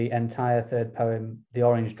and the entire third poem, The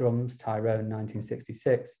Orange Drums, Tyrone,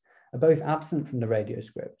 1966, are both absent from the radio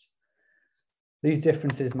script. These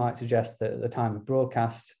differences might suggest that at the time of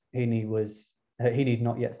broadcast, Heaney had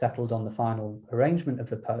not yet settled on the final arrangement of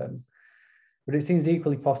the poem, but it seems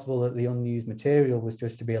equally possible that the unused material was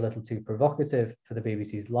judged to be a little too provocative for the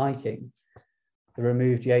BBC's liking. The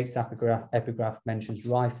removed Yeats epigraph mentions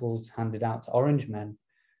rifles handed out to Orange men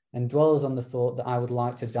and dwells on the thought that I would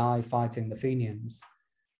like to die fighting the Fenians,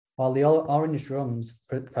 while the Orange Drums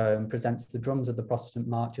poem presents the drums of the Protestant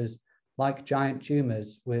marchers like giant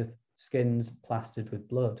tumours with skins plastered with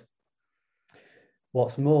blood.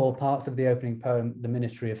 What's more, parts of the opening poem, The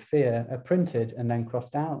Ministry of Fear, are printed and then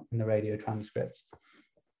crossed out in the radio transcripts.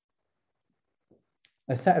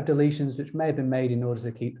 A set of deletions which may have been made in order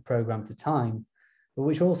to keep the programme to time, but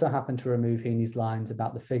which also happened to remove Heaney's lines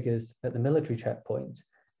about the figures at the military checkpoint,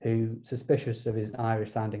 who, suspicious of his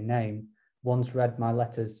Irish-sounding name, once read my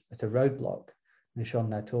letters at a roadblock and shone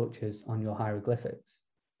their torches on your hieroglyphics.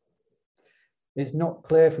 It's not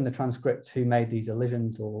clear from the transcript who made these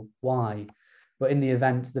elisions or why, but in the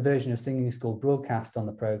event, the version of Singing School broadcast on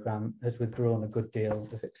the programme has withdrawn a good deal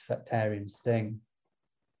of its sectarian sting.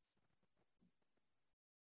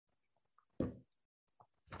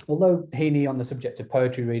 Although Heaney, on the subject of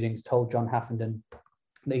poetry readings, told John Haffenden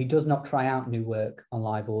that he does not try out new work on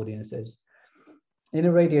live audiences, in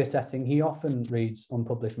a radio setting, he often reads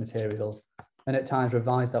unpublished material and at times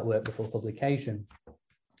revised that work before publication.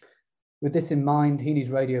 With this in mind, Heaney's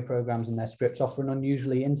radio programmes and their scripts offer an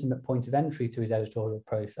unusually intimate point of entry to his editorial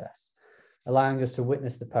process, allowing us to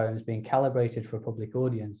witness the poems being calibrated for a public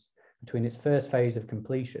audience between its first phase of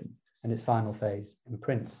completion and its final phase in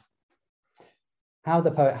print. How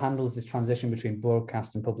the poet handles this transition between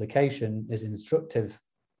broadcast and publication is instructive.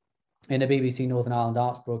 In a BBC Northern Ireland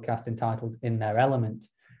Arts broadcast entitled In Their Element,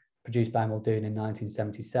 produced by Muldoon in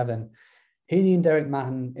 1977, Heaney and Derek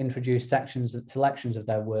Mahon introduced selections of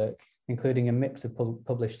their work, including a mix of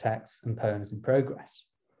published texts and poems in progress.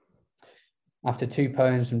 After two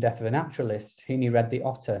poems from Death of a Naturalist, Heaney read The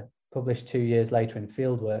Otter, published 2 years later in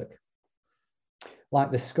Fieldwork.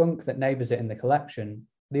 Like the skunk that neighbours it in the collection,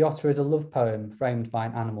 The Otter is a love poem framed by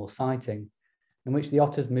an animal sighting, in which the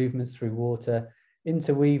otter's movements through water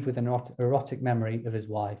interweave with an erotic memory of his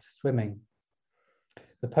wife swimming.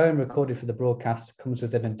 The poem recorded for the broadcast comes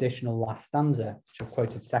with an additional last stanza, which I've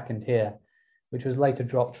quoted second here, which was later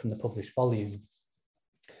dropped from the published volume.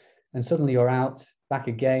 And suddenly you're out, back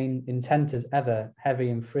again, intent as ever,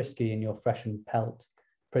 heavy and frisky in your freshened pelt,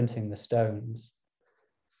 printing the stones.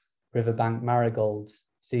 Riverbank marigolds,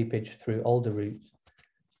 seepage through alder root.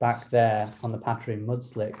 Back there on the pattering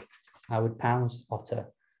mudslick, I would pounce, otter,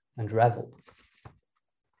 and revel.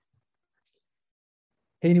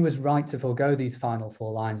 Heaney was right to forego these final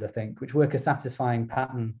 4 lines, I think, which work a satisfying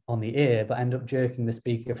pattern on the ear, but end up jerking the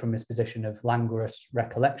speaker from his position of languorous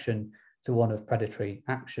recollection to one of predatory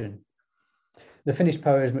action. The finished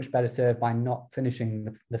poem is much better served by not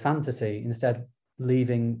finishing the fantasy, instead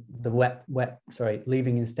leaving the wet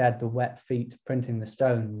feet printing the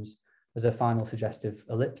stones as a final suggestive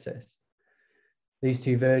ellipsis. These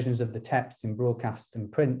two versions of the text in broadcast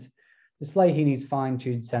and print display Heaney's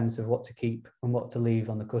fine-tuned sense of what to keep and what to leave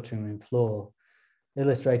on the cutting room floor,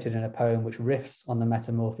 illustrated in a poem which riffs on the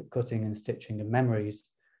metamorphic cutting and stitching of memories,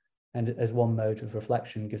 and as one mode of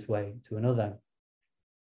reflection gives way to another.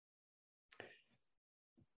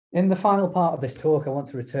 In the final part of this talk, I want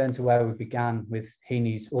to return to where we began with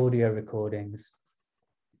Heaney's audio recordings.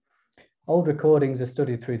 Old recordings are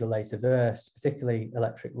studied through the later verse, particularly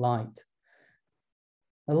Electric Light.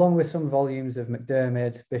 Along with some volumes of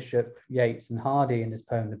MacDiarmid, Bishop, Yeats and Hardy in his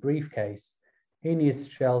poem The Briefcase, Heaney has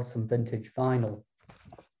shelved some vintage vinyl.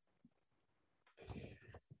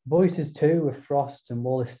 Voices too with Frost and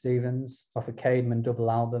Wallace Stevens off a Caedmon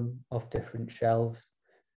double album off different shelves.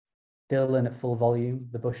 Dylan at full volume,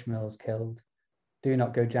 The Bushmills Killed, Do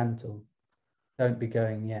Not Go Gentle, Don't Be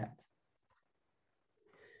Going Yet.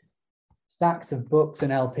 Stacks of books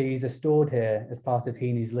and LPs are stored here as part of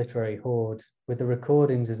Heaney's literary hoard, with the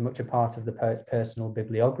recordings as much a part of the poet's personal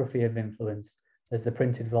bibliography of influence as the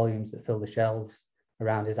printed volumes that fill the shelves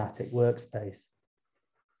around his attic workspace.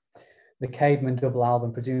 The Caedmon double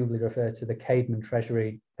album presumably refers to the Caedmon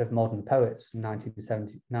Treasury of Modern Poets from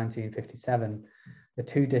 1957, a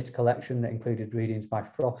two-disc collection that included readings by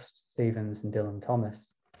Frost, Stevens and Dylan Thomas.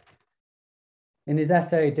 In his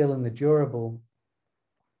essay, Dylan the Durable,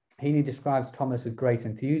 Heaney describes Thomas with great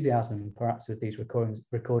enthusiasm, perhaps with these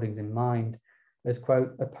recordings in mind, as,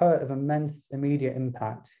 quote, a poet of immense immediate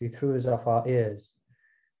impact who threw us off our ears,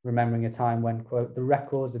 remembering a time when, quote, the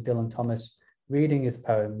records of Dylan Thomas reading his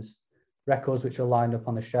poems, records which are lined up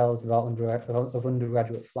on the shelves of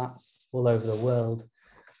undergraduate flats all over the world,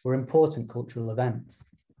 were important cultural events.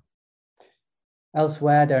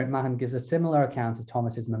 Elsewhere, Derek Mahon gives a similar account of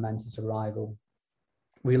Thomas's momentous arrival.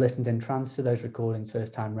 We listened entranced to those recordings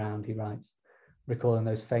first time round, he writes, recalling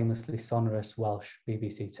those famously sonorous Welsh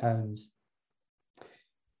BBC tones.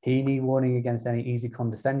 Heaney, warning against any easy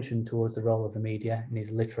condescension towards the role of the media in these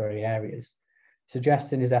literary areas,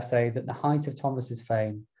 suggests in his essay that the height of Thomas's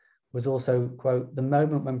fame was also, quote, the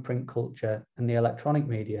moment when print culture and the electronic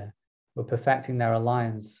media were perfecting their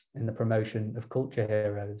alliance in the promotion of culture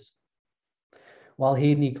heroes. While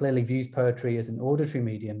Heaney clearly views poetry as an auditory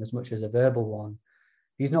medium as much as a verbal one,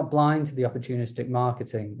 he's not blind to the opportunistic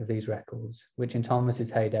marketing of these records, which in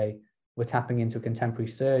Thomas's heyday were tapping into a contemporary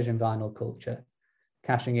surge in vinyl culture,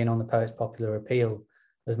 cashing in on the poet's popular appeal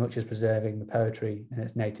as much as preserving the poetry in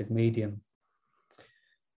its native medium.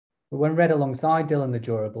 But when read alongside Dylan the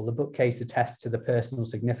Durable, the bookcase attests to the personal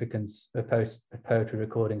significance of poetry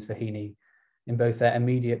recordings for Heaney in both their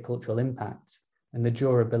immediate cultural impact and the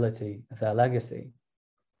durability of their legacy,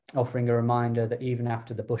 offering a reminder that even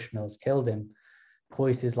after the Bushmills killed him,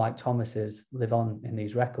 voices like Thomas's live on in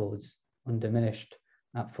these records, undiminished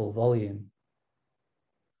at full volume.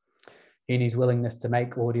 Heaney's willingness to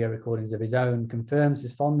make audio recordings of his own confirms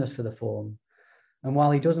his fondness for the form. And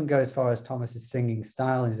while he doesn't go as far as Thomas's singing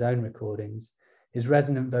style in his own recordings, his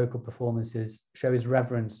resonant vocal performances show his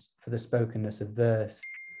reverence for the spokenness of verse,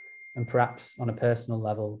 and perhaps on a personal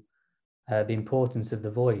level, the importance of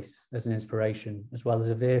the voice as an inspiration, as well as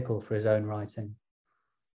a vehicle for his own writing.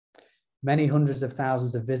 The many hundreds of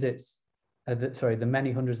thousands of visits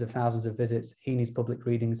Heaney's public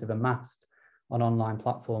readings have amassed on online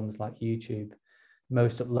platforms like YouTube,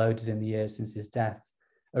 most uploaded in the years since his death,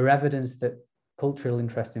 are evidence that cultural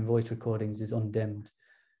interest in voice recordings is undimmed,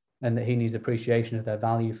 and that Heaney's appreciation of their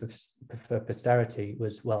value for posterity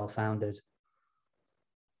was well-founded.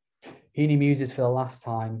 Heaney muses for the last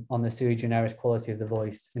time on the sui generis quality of the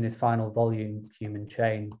voice in his final volume, Human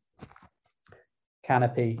Chain.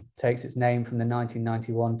 Canopy takes its name from the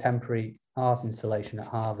 1991 temporary art installation at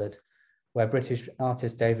Harvard, where British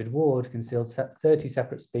artist David Ward concealed 30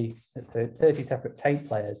 separate tape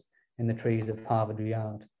players in the trees of Harvard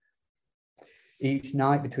Yard. Each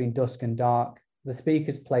night between dusk and dark, the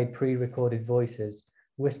speakers played pre-recorded voices,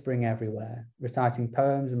 whispering everywhere, reciting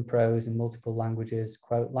poems and prose in multiple languages,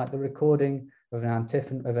 quote, like the recording of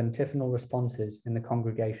antiphonal responses in the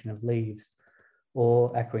Congregation of Leaves,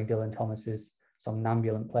 or, echoing Dylan Thomas's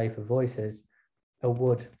somnambulant play for voices, a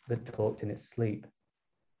wood that talked in its sleep.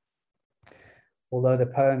 Although the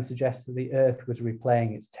poem suggests that the earth was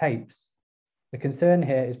replaying its tapes, the concern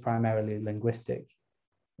here is primarily linguistic.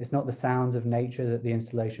 It's not the sounds of nature that the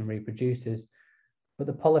installation reproduces, but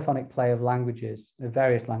the polyphonic play of languages, of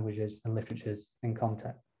various languages and literatures in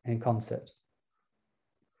concert.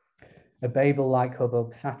 A Babel-like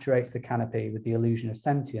hubbub saturates the canopy with the illusion of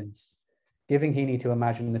sentience, giving Heaney to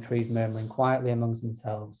imagine the trees murmuring quietly amongst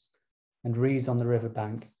themselves and reeds on the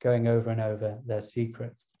riverbank going over and over their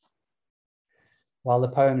secret. While the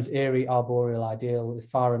poem's eerie arboreal ideal is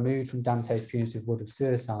far removed from Dante's punitive wood of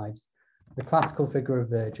suicides, the classical figure of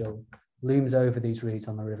Virgil looms over these reeds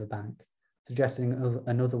on the riverbank, suggesting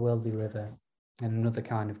an otherworldly river and another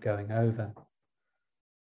kind of going over.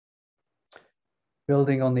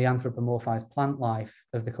 Building on the anthropomorphized plant life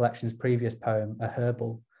of the collection's previous poem, A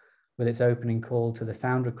Herbal, with its opening call to the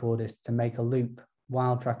sound recordist to make a loop,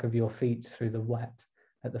 wild track of your feet through the wet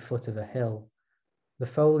at the foot of a hill. The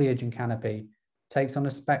foliage and canopy takes on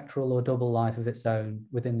a spectral or double life of its own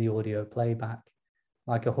within the audio playback,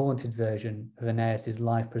 like a haunted version of Aeneas's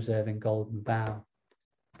life-preserving golden bough.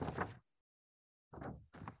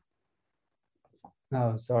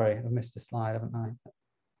 Oh, sorry, I've missed a slide, haven't I?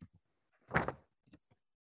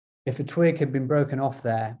 If a twig had been broken off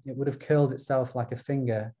there, it would have curled itself like a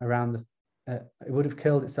finger around the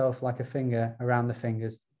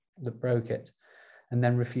fingers that broke it, and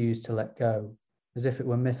then refused to let go, as if it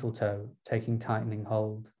were mistletoe taking tightening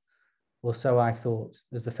hold. Or so I thought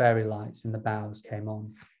as the fairy lights in the boughs came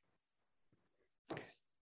on.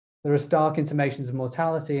 There are stark intimations of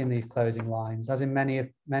mortality in these closing lines, as in many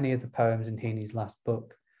of the poems in Heaney's last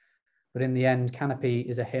book. But in the end, Canopy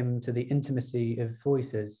is a hymn to the intimacy of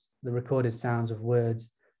voices, the recorded sounds of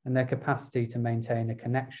words, and their capacity to maintain a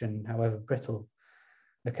connection, however brittle,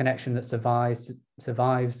 a connection that survives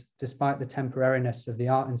despite the temporariness of the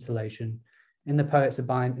art installation in the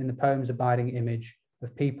poem's abiding image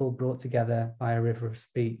of people brought together by a river of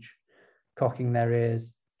speech, cocking their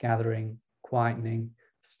ears, gathering, quietening,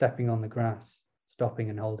 stepping on the grass, stopping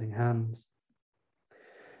and holding hands.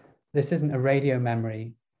 This isn't a radio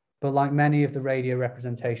memory, but like many of the radio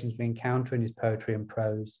representations we encounter in his poetry and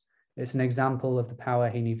prose, it's an example of the power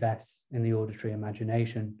Heaney vests in the auditory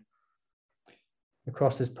imagination.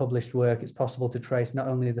 Across his published work, it's possible to trace not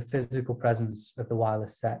only the physical presence of the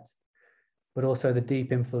wireless set, but also the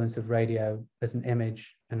deep influence of radio as an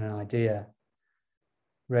image and an idea.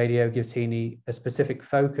 Radio gives Heaney a specific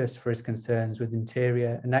focus for his concerns with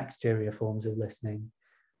interior and exterior forms of listening,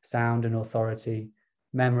 sound and authority,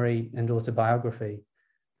 memory and autobiography.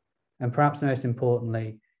 And perhaps most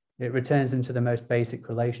importantly, it returns him to the most basic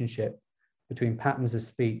relationship between patterns of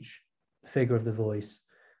speech, the figure of the voice,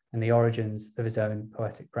 and the origins of his own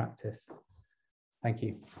poetic practice. Thank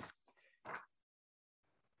you.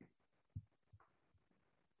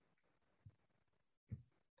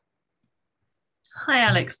 Hi,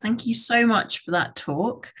 Alex. Thank you so much for that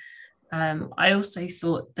talk. I also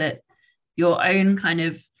thought that your own kind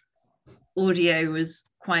of audio was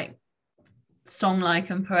quite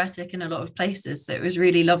song-like and poetic in a lot of places. So it was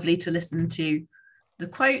really lovely to listen to the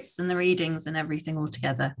quotes and the readings and everything all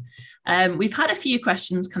together. We've had a few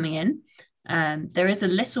questions coming in. There is a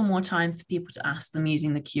little more time for people to ask them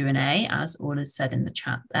using the Q&A, as all is said in the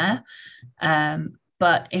chat there.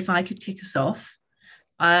 But if I could kick us off,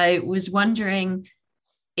 I was wondering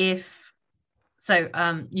if,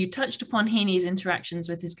 you touched upon Heaney's interactions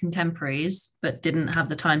with his contemporaries, but didn't have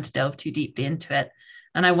the time to delve too deeply into it.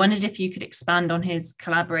 And I wondered if you could expand on his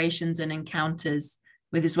collaborations and encounters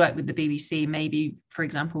with his work with the BBC, maybe, for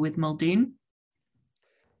example, with Muldoon.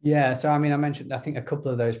 Yeah, so I mean, I mentioned, I think a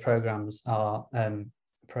couple of those programs are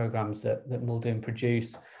programs that Muldoon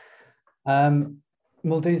produced.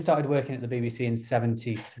 Muldoon started working at the BBC in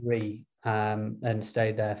 '73 and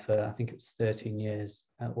stayed there for, I think it was 13 years,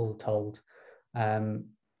 all told.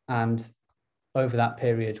 And over that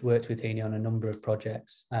period, worked with Heaney on a number of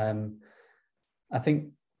projects. I think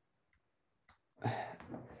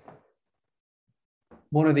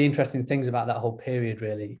one of the interesting things about that whole period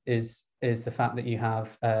really is the fact that you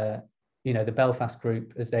have, the Belfast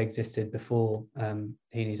group as they existed before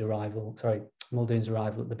Muldoon's arrival at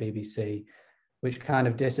the BBC, which kind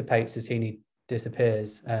of dissipates as Heaney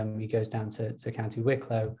disappears. He goes down to County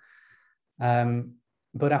Wicklow.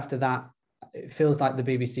 But after that, it feels like the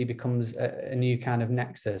BBC becomes a new kind of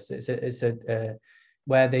nexus. It's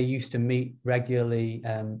where they used to meet regularly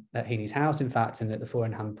at Heaney's house, in fact, and at the Four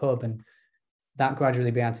in Hand pub, and that gradually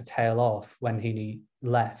began to tail off when Heaney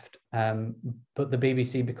left. But the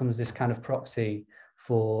BBC becomes this kind of proxy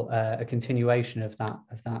for a continuation of that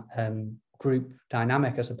group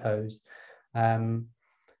dynamic, I suppose.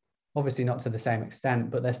 Obviously not to the same extent,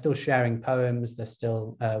 but they're still sharing poems, they're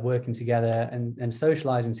still working together and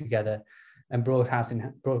socializing together. And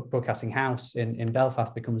Broadcasting House in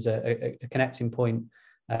Belfast becomes a connecting point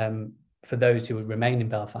for those who would remain in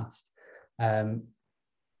Belfast.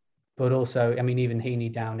 But also, I mean, even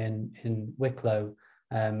Heaney down in Wicklow,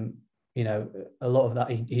 a lot of that,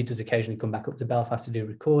 he does occasionally come back up to Belfast to do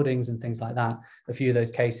recordings and things like that. A few of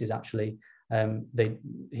those cases, actually,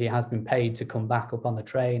 he has been paid to come back up on the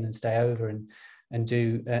train and stay over and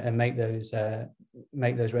do and make those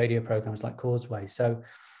radio programs like Causeway. So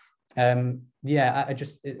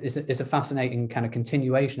it's a fascinating kind of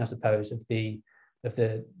continuation, I suppose, of the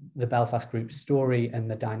Belfast group's story and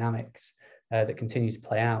the dynamics that continue to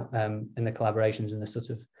play out in the collaborations and the sort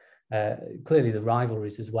of clearly the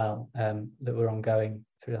rivalries as well that were ongoing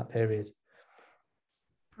through that period.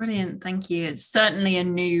 Brilliant, thank you. It's certainly a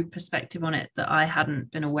new perspective on it that I hadn't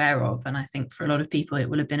been aware of, and I think for a lot of people it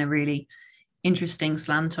will have been a really interesting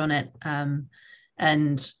slant on it,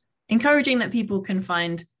 and encouraging that people can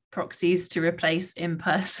find proxies to replace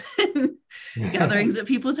in-person gatherings at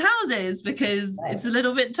people's houses, because it's a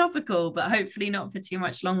little bit topical, but hopefully not for too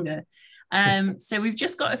much longer. So we've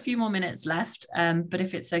just got a few more minutes left, but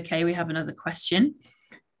if it's okay, we have another question.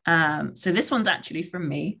 So this one's actually from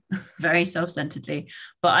me, very self-centeredly,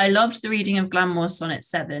 but I loved the reading of Glanmore's Sonnet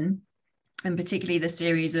 7, and particularly the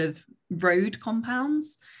series of road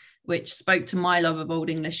compounds, which spoke to my love of Old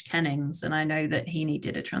English kennings. And I know that Heaney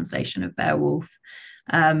did a translation of Beowulf.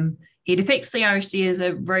 He depicts the Irish Sea as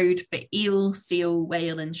a road for eel, seal,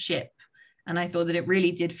 whale, and ship. And I thought that it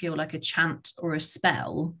really did feel like a chant or a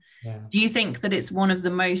spell. Yeah. Do you think that it's one of the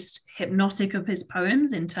most hypnotic of his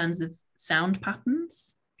poems in terms of sound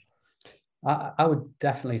patterns? I would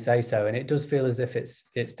definitely say so, and it does feel as if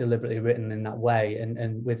it's deliberately written in that way,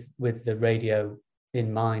 and with the radio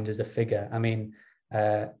in mind as a figure. I mean,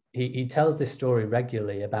 he tells this story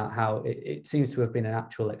regularly about how it seems to have been an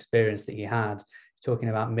actual experience that he had. He's talking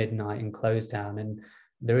about midnight and close down, and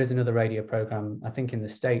there is another radio program, I think in the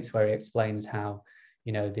States, where he explains how,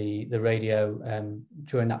 you know, the radio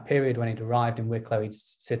during that period when he'd arrived in Wicklow, he'd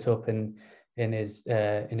sit up in his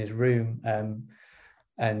room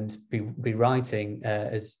and be writing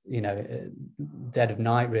as, you know, dead of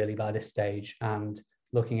night really by this stage, and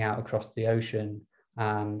looking out across the ocean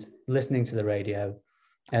and listening to the radio,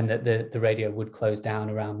 and that the radio would close down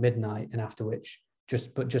around midnight, and after which,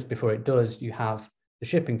 just before it does, you have the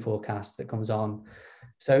shipping forecast that comes on.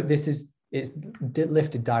 So it's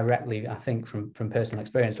lifted directly, I think, from personal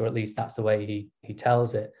experience, or at least that's the way he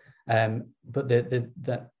tells it. But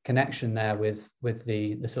the connection there with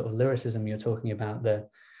the sort of lyricism you're talking about, the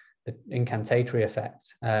incantatory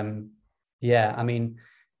effect. Yeah, I mean,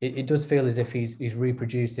 it does feel as if he's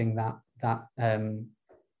reproducing that.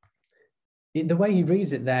 The way he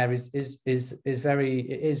reads it there is very,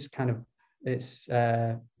 it is kind of, it's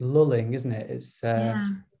lulling, isn't it? It's I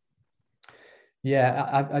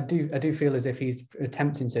do feel as if he's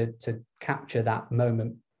attempting to capture that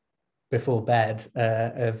moment before bed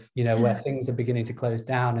of, you know, where things are beginning to close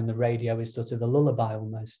down, and the radio is sort of a lullaby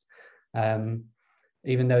almost.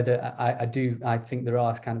 Even though I think there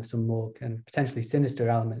are kind of some more kind of potentially sinister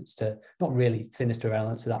elements to, not really sinister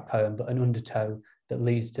elements to that poem, but an undertow that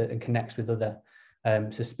leads to and connects with other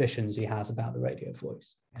suspicions he has about the radio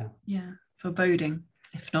voice. Yeah, foreboding,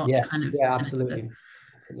 if not kind of. Yeah, absolutely.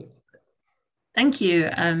 Thank you.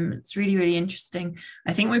 It's really, really interesting.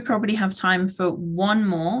 I think we probably have time for one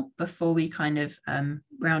more before we kind of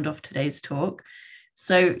round off today's talk.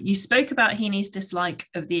 So you spoke about Heaney's dislike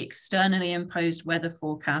of the externally imposed weather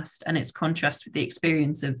forecast and its contrast with the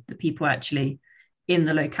experience of the people actually in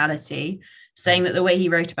the locality, saying that the way he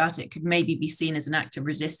wrote about it could maybe be seen as an act of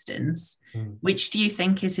resistance. Which do you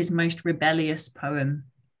think is his most rebellious poem?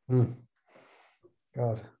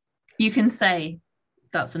 God. You can say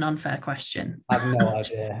that's an unfair question. I have no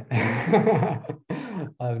idea.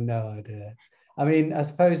 I have no idea. I mean, I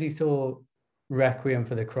suppose he thought Requiem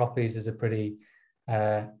for the Croppies is a pretty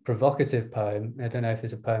provocative poem. I don't know if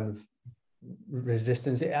it's a poem of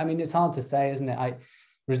resistance. I mean, it's hard to say, isn't it?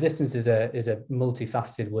 Resistance is a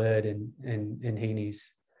multifaceted word in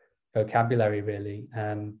Heaney's vocabulary, really.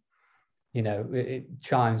 You know, it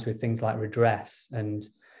chimes with things like redress, and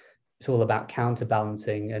it's all about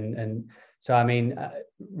counterbalancing. And so, I mean,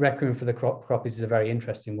 Requiem for the Croppies is a very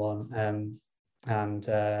interesting one, and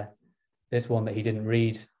it's one that he didn't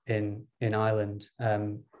read in Ireland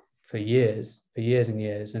for years and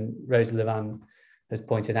years. And Rosie Levan has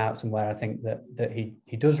pointed out somewhere, I think, that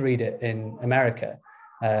he does read it in America,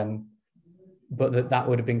 but that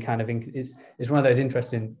would have been kind of, it's one of those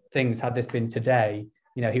interesting things. Had this been today,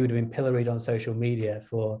 you know, he would have been pilloried on social media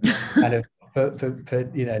for kind of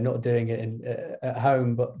for you know, not doing it at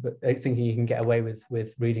home, but thinking you can get away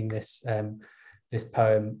with reading this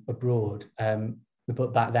poem abroad.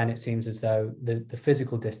 But back then it seems as though the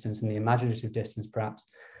physical distance and the imaginative distance, perhaps,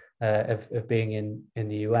 of being in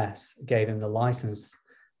the US gave him the license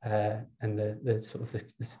and the sort of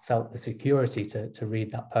felt the security to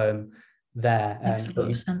read that poem there. Makes a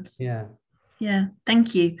lot of sense. Yeah,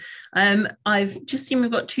 thank you. I've just seen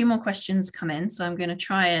we've got two more questions come in, so I'm going to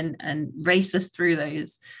try and race us through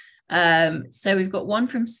those. So we've got one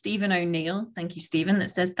from Stephen O'Neill. Thank you, Stephen,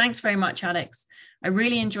 that says, thanks very much, Alex. I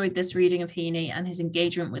really enjoyed this reading of Heaney and his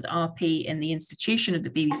engagement with RP in the institution of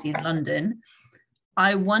the BBC in London.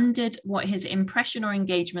 I wondered what his impression or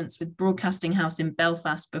engagements with Broadcasting House in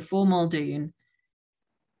Belfast before Muldoon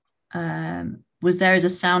was there as a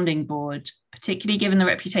sounding board, particularly given the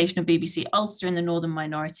reputation of BBC Ulster in the Northern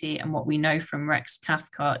minority and what we know from Rex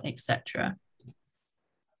Cathcart, etc.?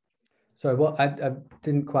 So what I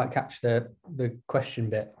didn't quite catch the question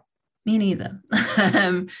bit. Me neither.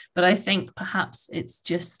 But I think perhaps it's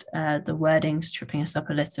just the wording's tripping us up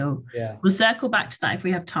a little. Yeah. We'll circle back to that if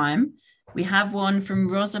we have time. We have one from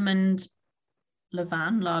Rosamond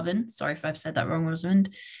Lavin. Sorry if I've said that wrong, Rosamond.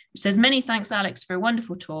 It says, many thanks, Alex, for a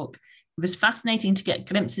wonderful talk. It was fascinating to get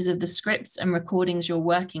glimpses of the scripts and recordings you're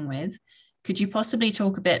working with. Could you possibly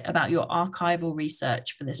talk a bit about your archival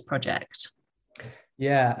research for this project?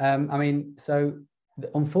 Yeah, I mean, so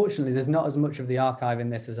unfortunately, there's not as much of the archive in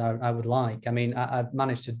this as I would like. I mean, I've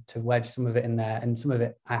managed to wedge some of it in there, and some of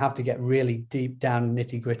it I have to get really deep down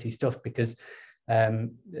nitty gritty stuff because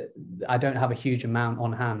I don't have a huge amount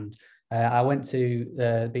on hand. I went to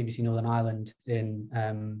BBC Northern Ireland in,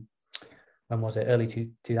 when was it, early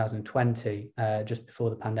 2020, just before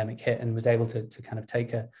the pandemic hit, and was able to kind of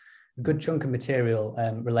take a good chunk of material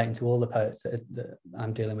relating to all the poets that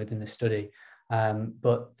I'm dealing with in this study.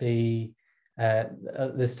 But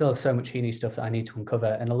there's still so much Heaney stuff that I need to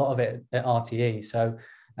uncover, and a lot of it at RTE. So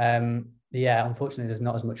yeah, unfortunately, there's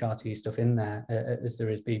not as much RTE stuff in there as there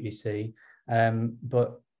is BBC.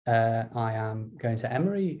 But I am going to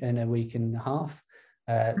Emory in a week and a half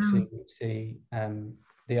to see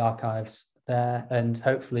the archives there, and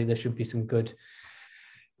hopefully there should be some good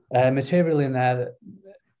material in there that,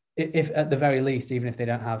 if at the very least, even if they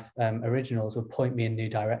don't have originals, will point me in new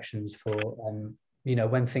directions for you know,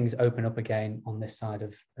 when things open up again on this side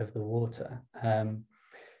of the water.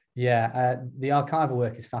 Yeah, the archival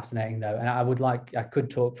work is fascinating though, and I could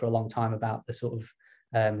talk for a long time about the sort of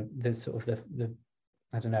the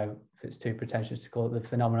I don't know if it's too pretentious to call it the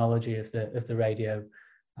phenomenology of the radio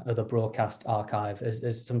or the broadcast archive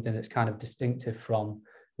as something that's kind of distinctive from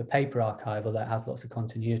the paper archive, although it has lots of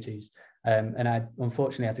continuities. And I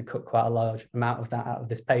unfortunately had to cut quite a large amount of that out of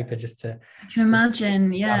this paper just to, I can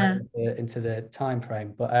imagine, yeah, into the time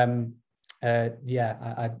frame. But yeah,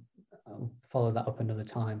 I'll follow that up another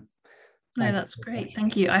time. No, that's great.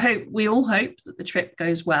 Thank you. We all hope that the trip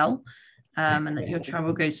goes well, and that your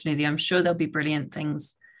travel goes smoothly. I'm sure there'll be brilliant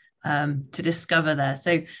things to discover there.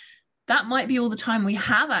 So that might be all the time we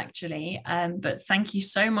have, actually. But thank you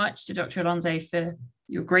so much to Dr. Alonso for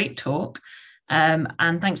your great talk.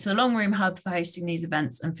 And thanks to the Long Room Hub for hosting these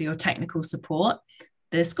events and for your technical support,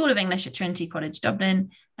 the School of English at Trinity College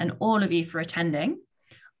Dublin, and all of you for attending.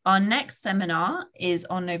 Our next seminar is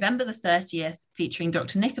on November the 30th, featuring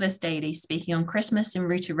Dr. Nicholas Daly speaking on Christmas in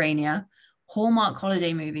Rutorania, Hallmark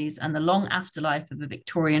holiday movies, and the long afterlife of a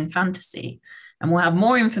Victorian fantasy. And we'll have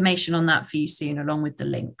more information on that for you soon, along with the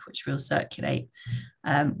link, which we'll circulate.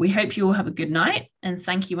 We hope you all have a good night. And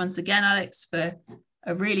thank you once again, Alex, for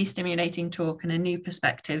a really stimulating talk and a new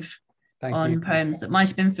perspective on poems that might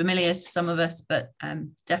have been familiar to some of us, but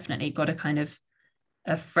definitely got a kind of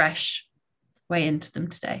a fresh way into them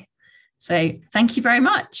today. So thank you very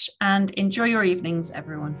much and enjoy your evenings,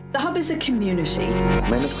 everyone. The Hub is a community.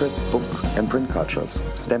 Manuscript, book and print cultures,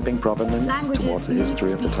 stamping provenance Languages towards the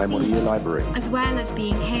history of the Taimuriya library. As well as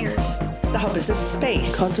being heard. The Hub is a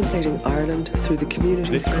space. Contemplating Ireland through the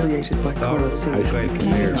communities created by coral silk.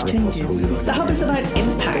 Changes. The Hub is about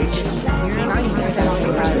impact.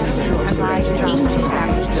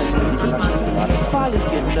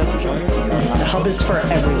 The Hub is for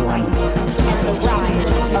everyone. The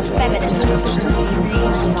rise of feminism.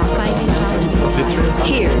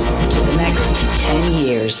 Here's to the next 10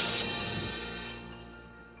 years.